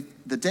about it.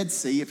 The Dead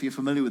Sea, if you're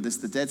familiar with this,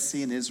 the Dead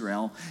Sea in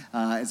Israel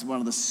is one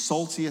of the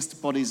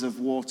saltiest bodies of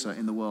water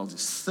in the world.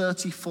 It's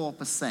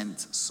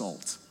 34%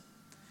 salt.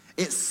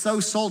 It's so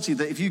salty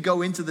that if you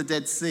go into the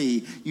Dead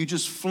Sea, you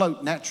just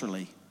float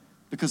naturally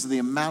because of the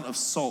amount of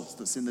salt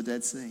that's in the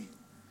Dead Sea.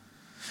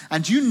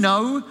 And do you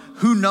know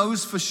who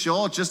knows for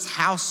sure just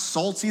how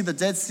salty the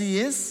Dead Sea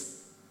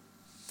is?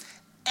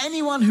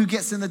 Anyone who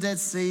gets in the Dead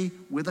Sea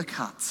with a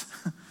cut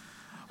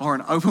or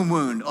an open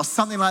wound or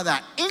something like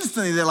that,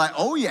 instantly they're like,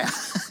 oh yeah,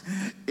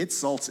 it's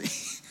salty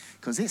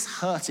because it's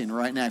hurting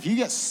right now. If you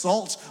get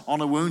salt on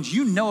a wound,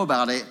 you know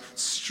about it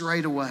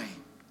straight away.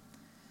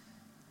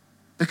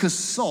 Because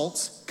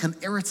salt can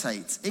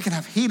irritate. It can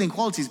have healing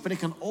qualities, but it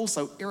can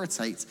also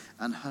irritate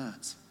and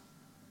hurt.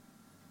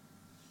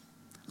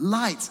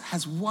 Light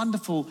has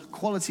wonderful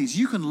qualities.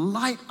 You can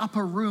light up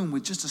a room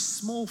with just a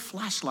small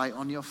flashlight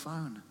on your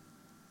phone.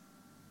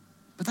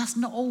 But that's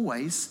not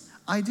always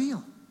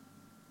ideal.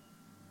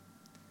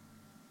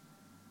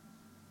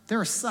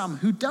 There are some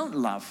who don't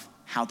love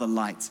how the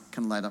light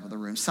can light up the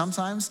room.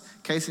 Sometimes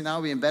Casey and I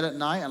will be in bed at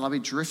night and I'll be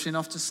drifting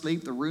off to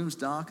sleep. The room's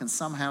dark and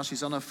somehow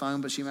she's on her phone,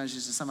 but she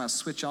manages to somehow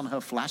switch on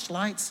her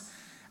flashlight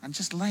and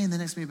just laying there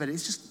next to me in bed, it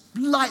just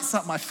lights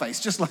up my face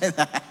just like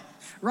that,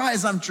 right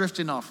as I'm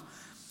drifting off.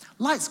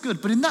 Light's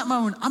good, but in that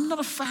moment, I'm not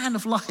a fan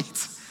of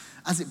light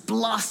as it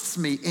blasts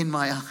me in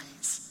my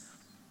eyes.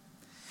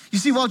 You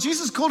see, while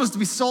Jesus called us to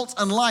be salt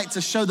and light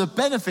to show the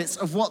benefits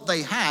of what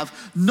they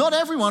have, not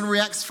everyone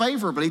reacts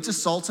favorably to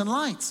salt and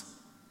light.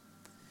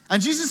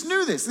 And Jesus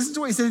knew this. Listen to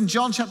what he said in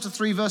John chapter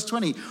 3, verse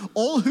 20.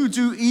 All who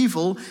do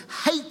evil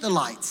hate the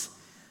light.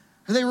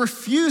 They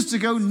refuse to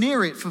go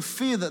near it for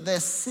fear that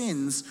their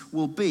sins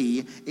will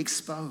be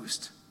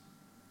exposed.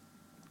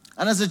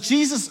 And as a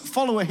Jesus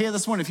follower here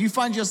this morning, if you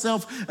find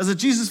yourself as a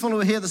Jesus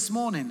follower here this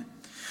morning,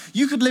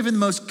 you could live in the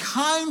most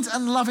kind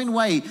and loving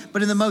way,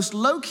 but in the most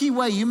low-key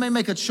way, you may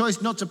make a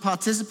choice not to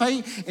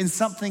participate in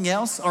something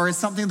else or in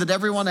something that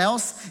everyone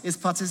else is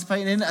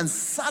participating in, and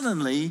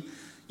suddenly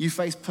you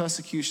face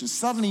persecution.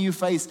 Suddenly you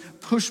face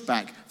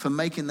pushback for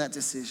making that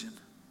decision.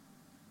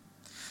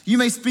 You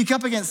may speak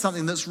up against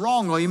something that's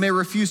wrong, or you may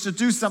refuse to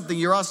do something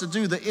you're asked to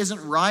do that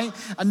isn't right,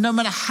 and no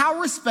matter how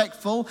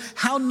respectful,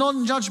 how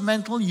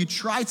non-judgmental you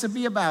try to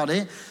be about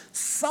it,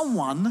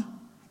 someone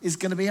is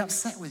going to be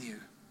upset with you.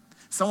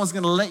 Someone's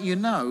going to let you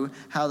know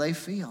how they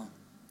feel.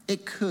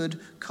 It could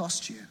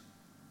cost you.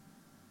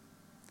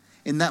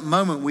 In that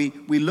moment,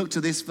 we look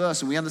to this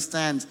verse and we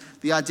understand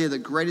the idea that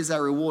great is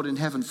our reward in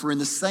heaven. For in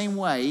the same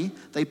way,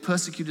 they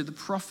persecuted the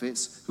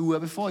prophets who were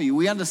before you.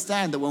 We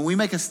understand that when we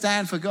make a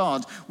stand for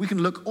God, we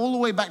can look all the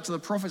way back to the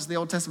prophets of the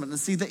Old Testament and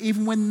see that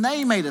even when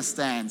they made a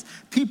stand,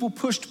 people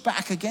pushed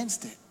back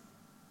against it.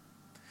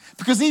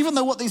 Because even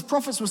though what these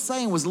prophets were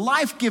saying was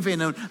life-giving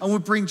and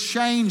would bring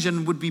change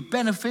and would be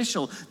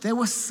beneficial, there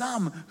were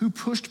some who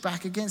pushed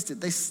back against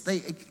it.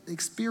 They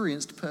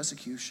experienced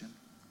persecution.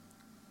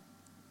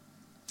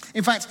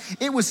 In fact,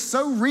 it was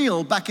so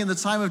real back in the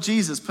time of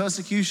Jesus,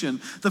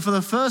 persecution, that for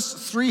the first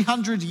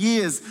 300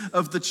 years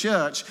of the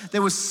church,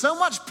 there was so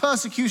much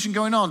persecution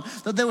going on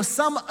that there were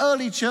some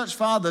early church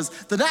fathers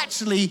that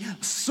actually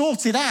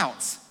sought it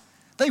out.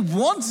 They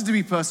wanted to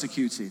be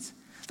persecuted.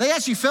 They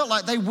actually felt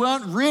like they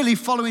weren't really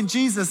following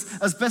Jesus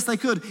as best they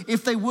could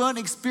if they weren't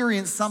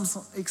experiencing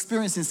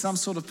some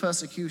sort of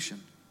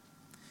persecution.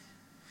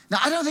 Now,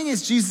 I don't think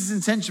it's Jesus'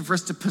 intention for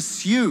us to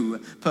pursue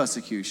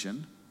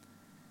persecution,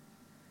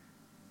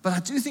 but I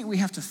do think we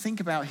have to think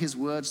about his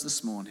words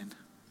this morning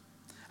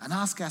and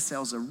ask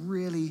ourselves a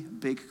really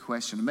big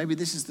question. And maybe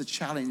this is the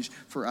challenge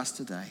for us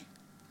today.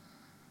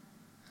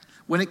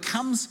 When it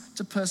comes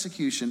to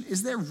persecution,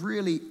 is there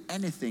really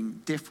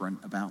anything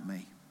different about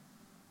me?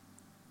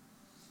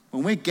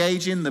 When we're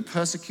gauging the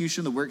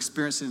persecution that we're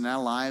experiencing in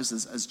our lives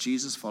as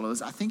Jesus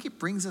followers, I think it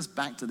brings us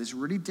back to this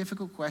really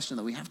difficult question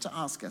that we have to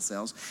ask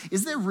ourselves.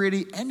 Is there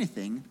really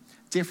anything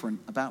different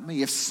about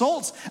me? If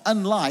salt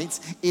and light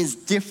is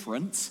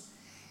different,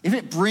 if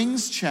it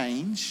brings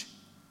change,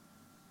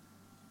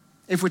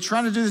 if we're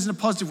trying to do this in a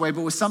positive way,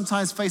 but we're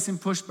sometimes facing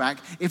pushback,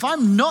 if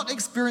I'm not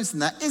experiencing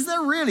that, is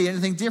there really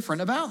anything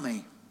different about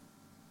me?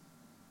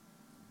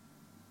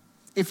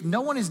 If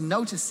no one is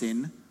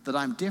noticing that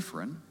I'm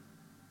different,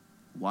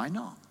 why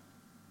not?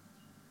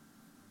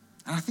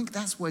 And I think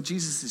that's where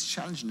Jesus is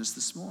challenging us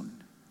this morning.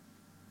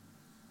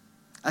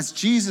 As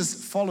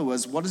Jesus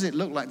followers, what does it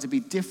look like to be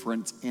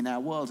different in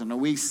our world? And are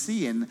we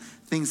seeing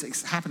things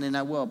that happen in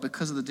our world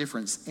because of the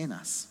difference in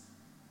us?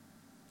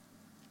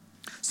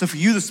 So for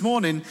you this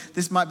morning,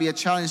 this might be a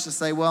challenge to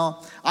say,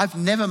 well, I've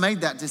never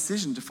made that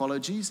decision to follow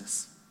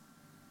Jesus.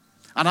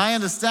 And I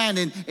understand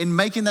in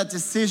making that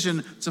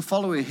decision to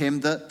follow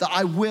him that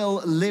I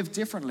will live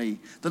differently.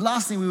 The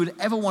last thing we would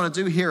ever want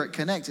to do here at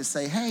Connect is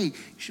say, hey, you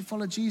should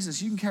follow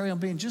Jesus. You can carry on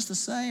being just the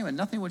same and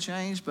nothing will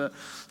change. But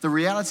the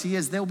reality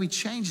is there will be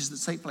changes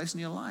that take place in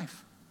your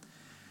life.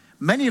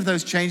 Many of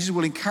those changes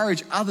will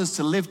encourage others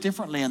to live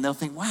differently, and they'll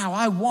think, wow,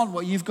 I want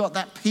what you've got,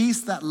 that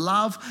peace, that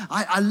love.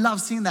 I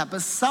love seeing that.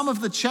 But some of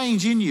the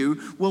change in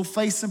you will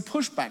face some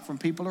pushback from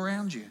people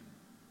around you.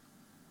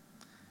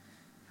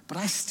 But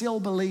I still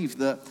believe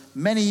that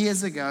many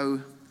years ago,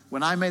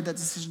 when I made that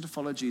decision to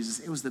follow Jesus,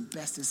 it was the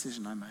best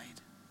decision I made.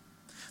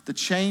 The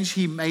change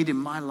he made in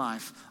my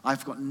life,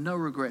 I've got no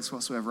regrets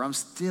whatsoever. I'm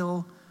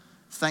still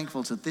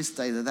thankful to this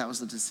day that that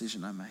was the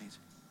decision I made.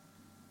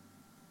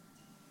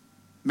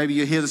 Maybe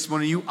you're here this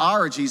morning, you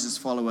are a Jesus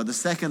follower. The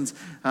second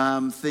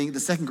the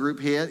second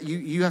group here,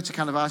 you have to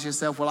kind of ask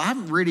yourself, well, I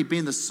haven't really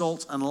been the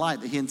salt and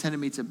light that he intended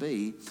me to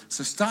be.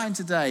 So starting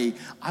today,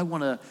 I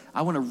want to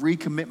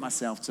recommit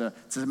myself to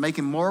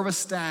making more of a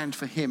stand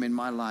for him in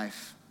my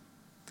life,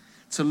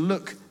 to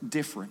look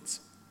different.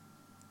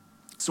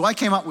 So I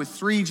came up with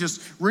 3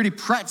 just really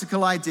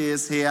practical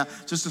ideas here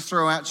just to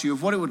throw out to you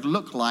of what it would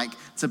look like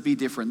to be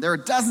different. There are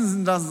dozens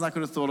and dozens I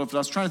could have thought of, but I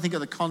was trying to think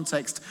of the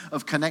context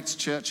of Connect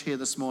Church here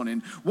this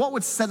morning. What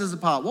would set us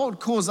apart? What would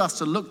cause us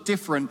to look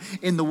different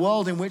in the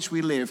world in which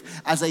we live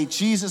as a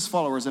Jesus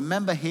follower, as a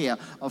member here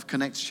of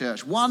Connect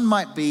Church? One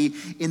might be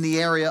in the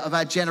area of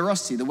our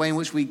generosity, the way in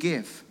which we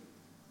give.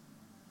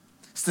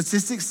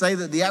 Statistics say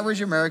that the average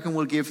American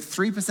will give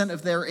 3%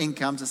 of their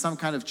income to some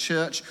kind of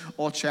church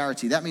or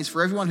charity. That means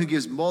for everyone who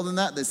gives more than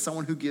that, there's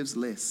someone who gives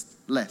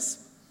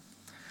less.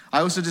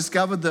 I also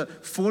discovered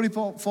that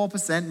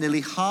 44%,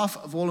 nearly half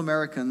of all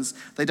Americans,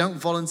 they don't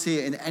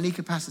volunteer in any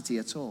capacity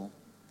at all.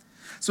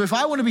 So if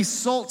I want to be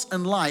salt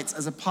and light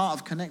as a part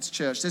of Connect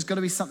Church, there's got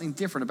to be something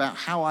different about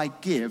how I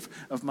give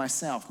of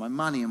myself, my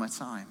money and my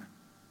time.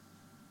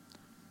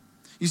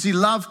 You see,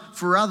 love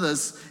for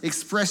others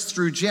expressed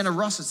through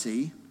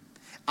generosity,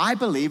 I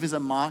believe, is a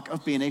mark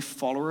of being a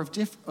follower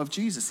of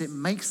Jesus. It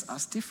makes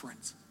us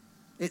different.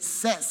 It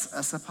sets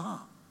us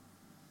apart.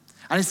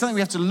 And it's something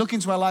we have to look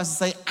into our lives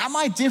and say, am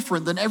I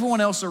different than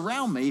everyone else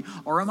around me,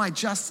 or am I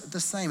just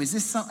the same? Is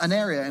this an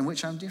area in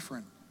which I'm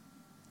different?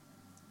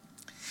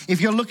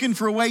 If you're looking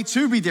for a way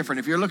to be different,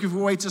 if you're looking for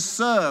a way to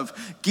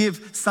serve,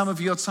 give some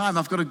of your time,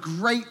 I've got a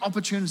great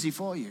opportunity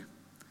for you.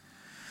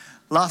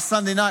 Last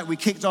Sunday night, we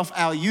kicked off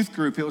our youth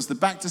group. It was the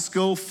back to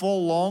school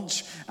fall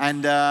launch,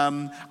 and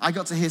I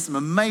got to hear some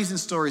amazing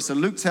stories. So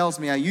Luke tells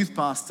me, our youth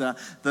pastor,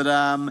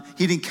 that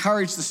he'd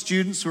encouraged the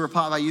students who were a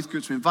part of our youth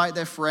group to invite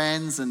their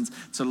friends and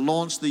to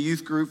launch the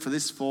youth group for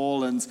this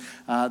fall. And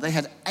they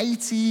had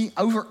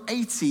over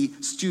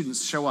 80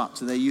 students show up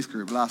to their youth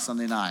group last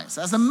Sunday night.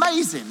 So that's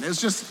amazing. It was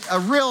just a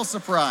real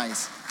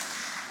surprise.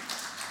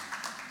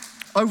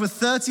 Over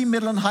 30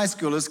 middle and high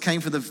schoolers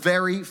came for the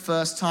very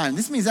first time.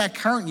 This means our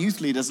current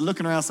youth leaders are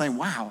looking around saying,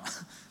 wow,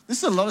 this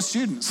is a lot of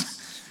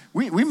students.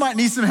 We might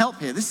need some help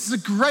here. This is a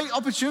great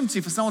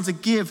opportunity for someone to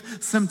give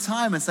some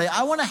time and say,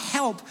 I want to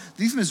help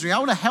these ministry. I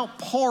want to help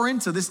pour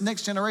into this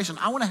next generation.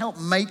 I want to help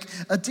make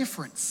a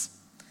difference.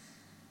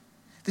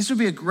 This would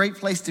be a great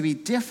place to be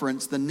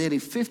different than nearly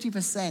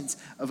 50%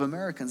 of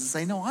Americans and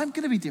say, no, I'm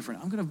going to be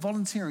different. I'm going to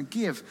volunteer and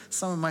give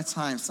some of my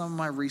time, some of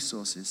my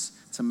resources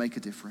to make a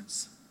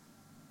difference.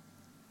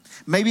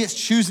 Maybe it's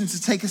choosing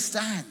to take a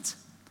stand.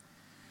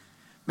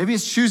 Maybe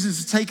it's choosing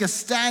to take a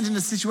stand in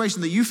a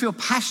situation that you feel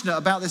passionate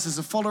about this as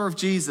a follower of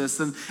Jesus,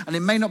 and it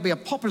may not be a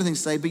popular thing to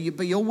say,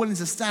 but you're willing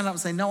to stand up and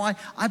say, no,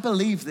 I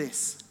believe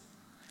this.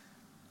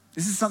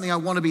 This is something I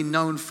want to be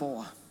known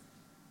for.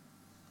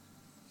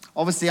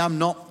 Obviously, I'm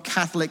not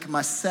Catholic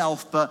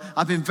myself, but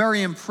I've been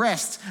very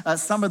impressed at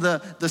some of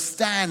the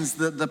stands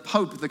that the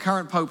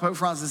current Pope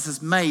Francis,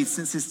 has made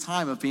since his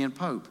time of being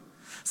Pope.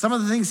 Some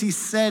of the things he's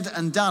said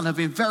and done have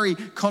been very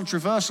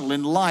controversial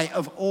in light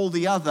of all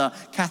the other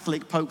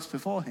Catholic popes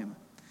before him.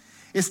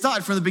 It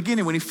started from the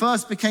beginning. When he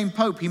first became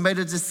Pope, he made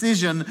a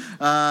decision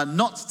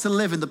not to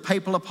live in the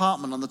papal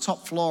apartment on the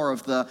top floor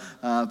of the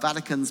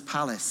Vatican's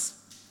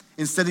palace.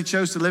 Instead, he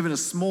chose to live in a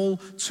small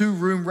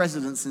 2-room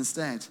residence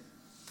instead.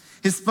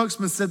 His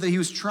spokesman said that he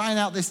was trying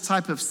out this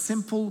type of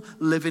simple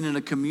living in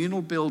a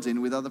communal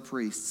building with other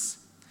priests.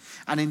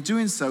 And in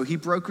doing so, he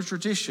broke a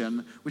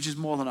tradition which is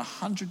more than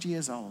 100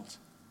 years old.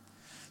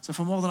 So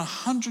for more than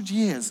 100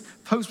 years,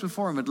 popes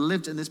before him had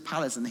lived in this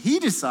palace, and he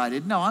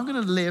decided, no, I'm going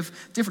to live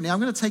differently. I'm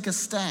going to take a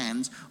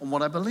stand on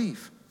what I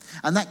believe.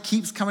 And that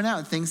keeps coming out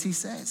in things he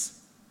says.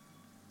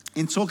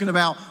 In talking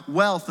about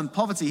wealth and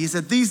poverty, he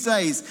said, these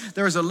days,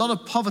 there is a lot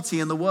of poverty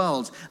in the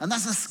world, and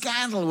that's a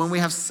scandal when we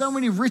have so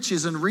many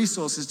riches and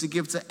resources to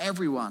give to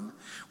everyone.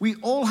 We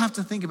all have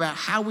to think about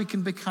how we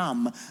can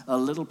become a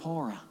little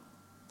poorer.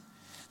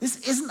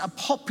 This isn't a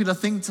popular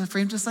thing for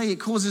him to say. It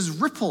causes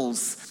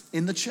ripples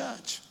in the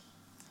church.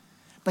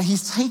 But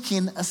he's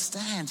taking a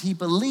stand. He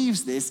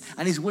believes this,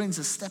 and he's willing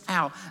to step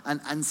out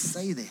and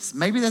say this.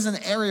 Maybe there's an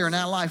area in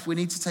our life we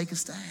need to take a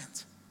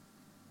stand.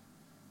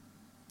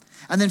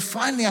 And then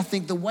finally, I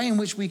think the way in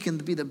which we can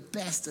be the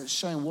best at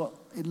showing what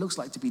it looks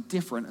like to be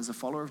different as a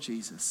follower of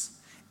Jesus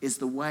is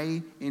the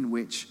way in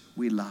which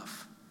we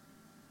love.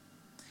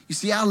 You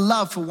see, our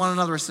love for one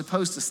another is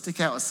supposed to stick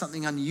out as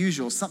something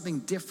unusual, something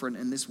different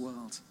in this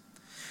world.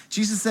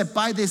 Jesus said,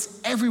 by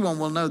this, everyone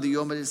will know that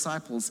you're my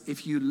disciples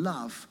if you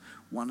love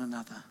one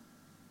another.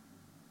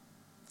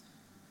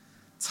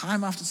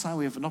 Time after time,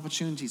 we have an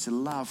opportunity to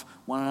love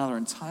one another.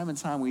 And time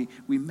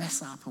we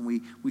mess up and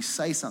we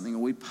say something or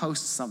we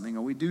post something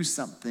or we do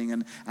something.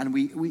 And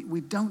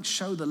we don't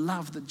show the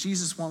love that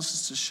Jesus wants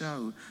us to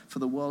show for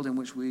the world in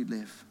which we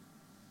live.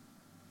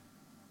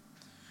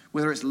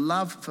 Whether it's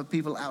love for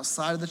people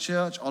outside of the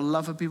church or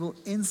love for people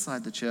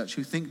inside the church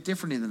who think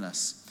differently than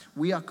us,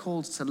 we are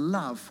called to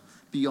love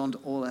beyond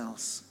all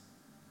else.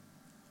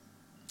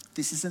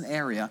 This is an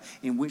area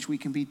in which we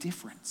can be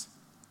different.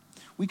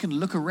 We can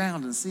look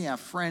around and see our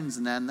friends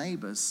and our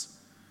neighbors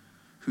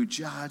who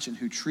judge and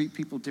who treat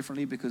people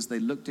differently because they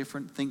look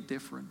different, think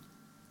different.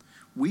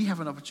 We have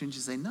an opportunity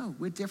to say, no,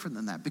 we're different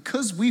than that.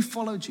 Because we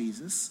follow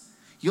Jesus,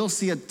 you'll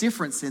see a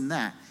difference in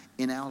that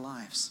in our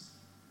lives.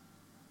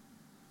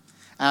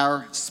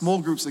 Our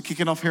small groups are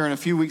kicking off here in a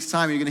few weeks'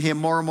 time. You're going to hear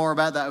more and more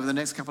about that over the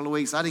next couple of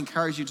weeks. I'd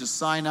encourage you to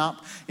sign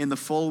up in the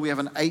fall. We have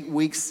an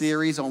 8-week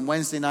series on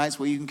Wednesday nights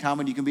where you can come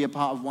and you can be a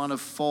part of one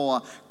of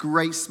 4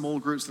 great small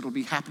groups that will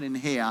be happening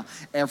here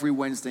every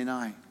Wednesday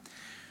night.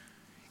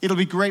 It'll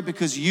be great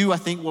because you, I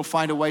think, will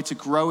find a way to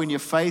grow in your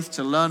faith,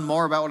 to learn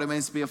more about what it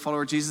means to be a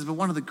follower of Jesus. But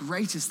one of the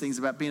greatest things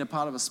about being a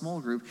part of a small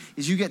group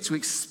is you get to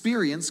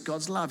experience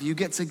God's love. You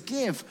get to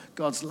give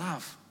God's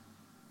love.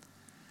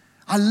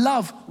 I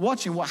love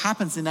watching what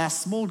happens in our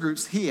small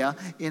groups here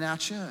in our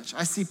church.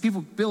 I see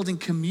people building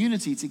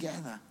community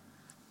together.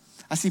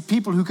 I see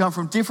people who come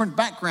from different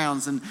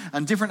backgrounds and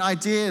different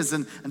ideas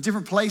and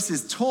different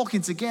places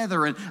talking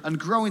together and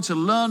growing to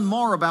learn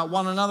more about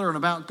one another and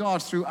about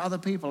God through other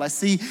people. I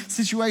see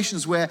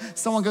situations where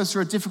someone goes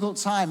through a difficult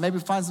time, maybe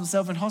finds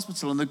themselves in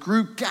hospital, and the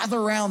group gather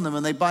around them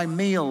and they buy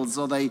meals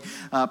or they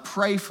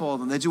pray for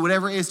them. They do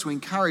whatever it is to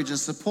encourage and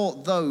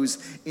support those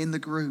in the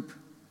group.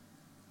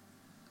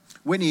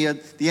 Whitney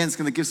at the end is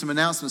going to give some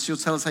announcements. She'll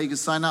tell us how you can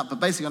sign up. But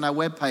basically on our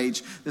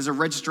webpage, there's a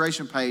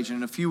registration page. And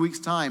in a few weeks'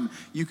 time,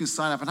 you can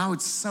sign up. And I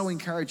would so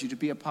encourage you to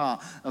be a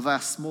part of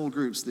our small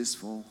groups this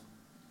fall.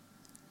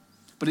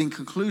 But in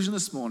conclusion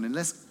this morning,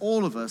 let's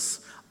all of us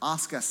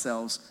ask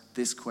ourselves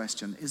this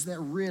question. Is there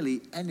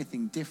really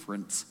anything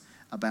different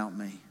about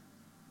me?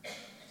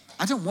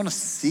 I don't want to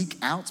seek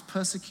out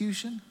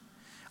persecution.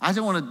 I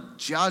don't want to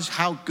judge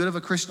how good of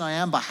a Christian I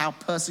am by how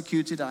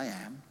persecuted I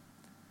am.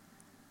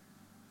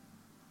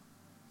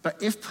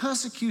 But if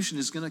persecution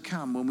is going to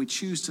come when we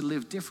choose to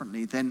live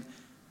differently, then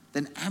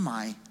am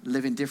I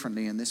living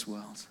differently in this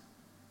world?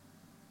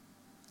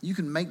 You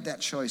can make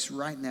that choice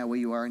right now where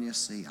you are in your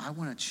seat. I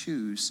want to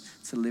choose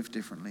to live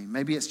differently.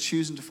 Maybe it's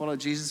choosing to follow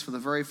Jesus for the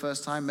very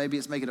first time. Maybe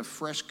it's making a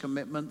fresh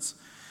commitment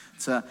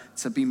to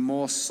be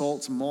more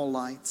salt, more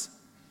light.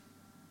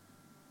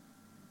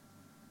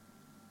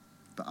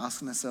 But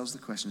asking ourselves the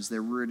question, is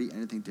there really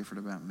anything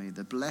different about me?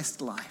 The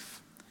blessed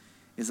life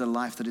is a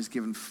life that is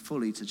given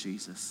fully to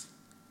Jesus.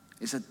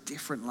 It's a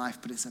different life,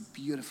 but it's a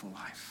beautiful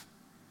life.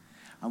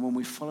 And when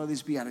we follow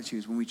these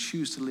Beatitudes, when we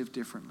choose to live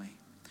differently,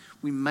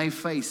 we may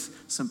face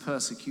some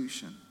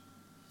persecution,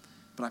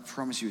 but I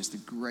promise you it's the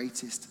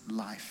greatest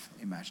life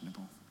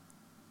imaginable.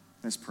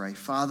 Let's pray.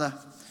 Father,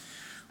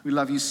 we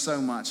love you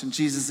so much. And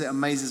Jesus, it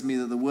amazes me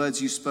that the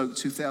words you spoke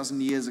 2,000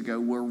 years ago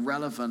were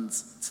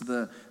relevant to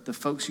the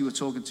folks you were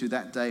talking to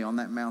that day on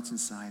that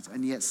mountainside.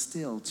 And yet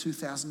still,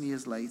 2,000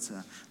 years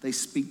later, they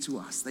speak to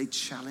us. They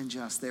challenge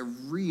us. They're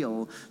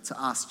real to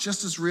us,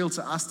 just as real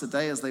to us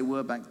today as they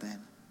were back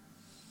then.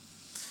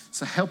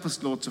 So help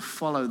us, Lord, to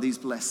follow these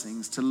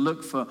blessings, to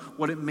look for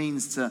what it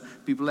means to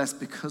be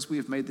blessed because we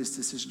have made this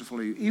decision to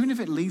follow you, even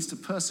if it leads to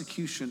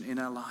persecution in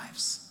our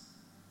lives.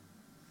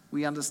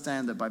 We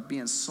understand that by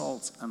being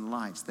salt and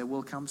light, there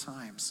will come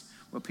times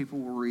where people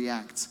will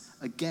react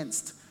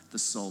against the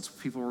salt.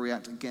 People will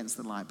react against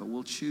the light, but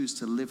we'll choose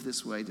to live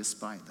this way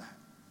despite that.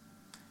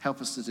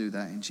 Help us to do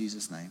that in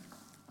Jesus' name.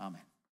 Amen.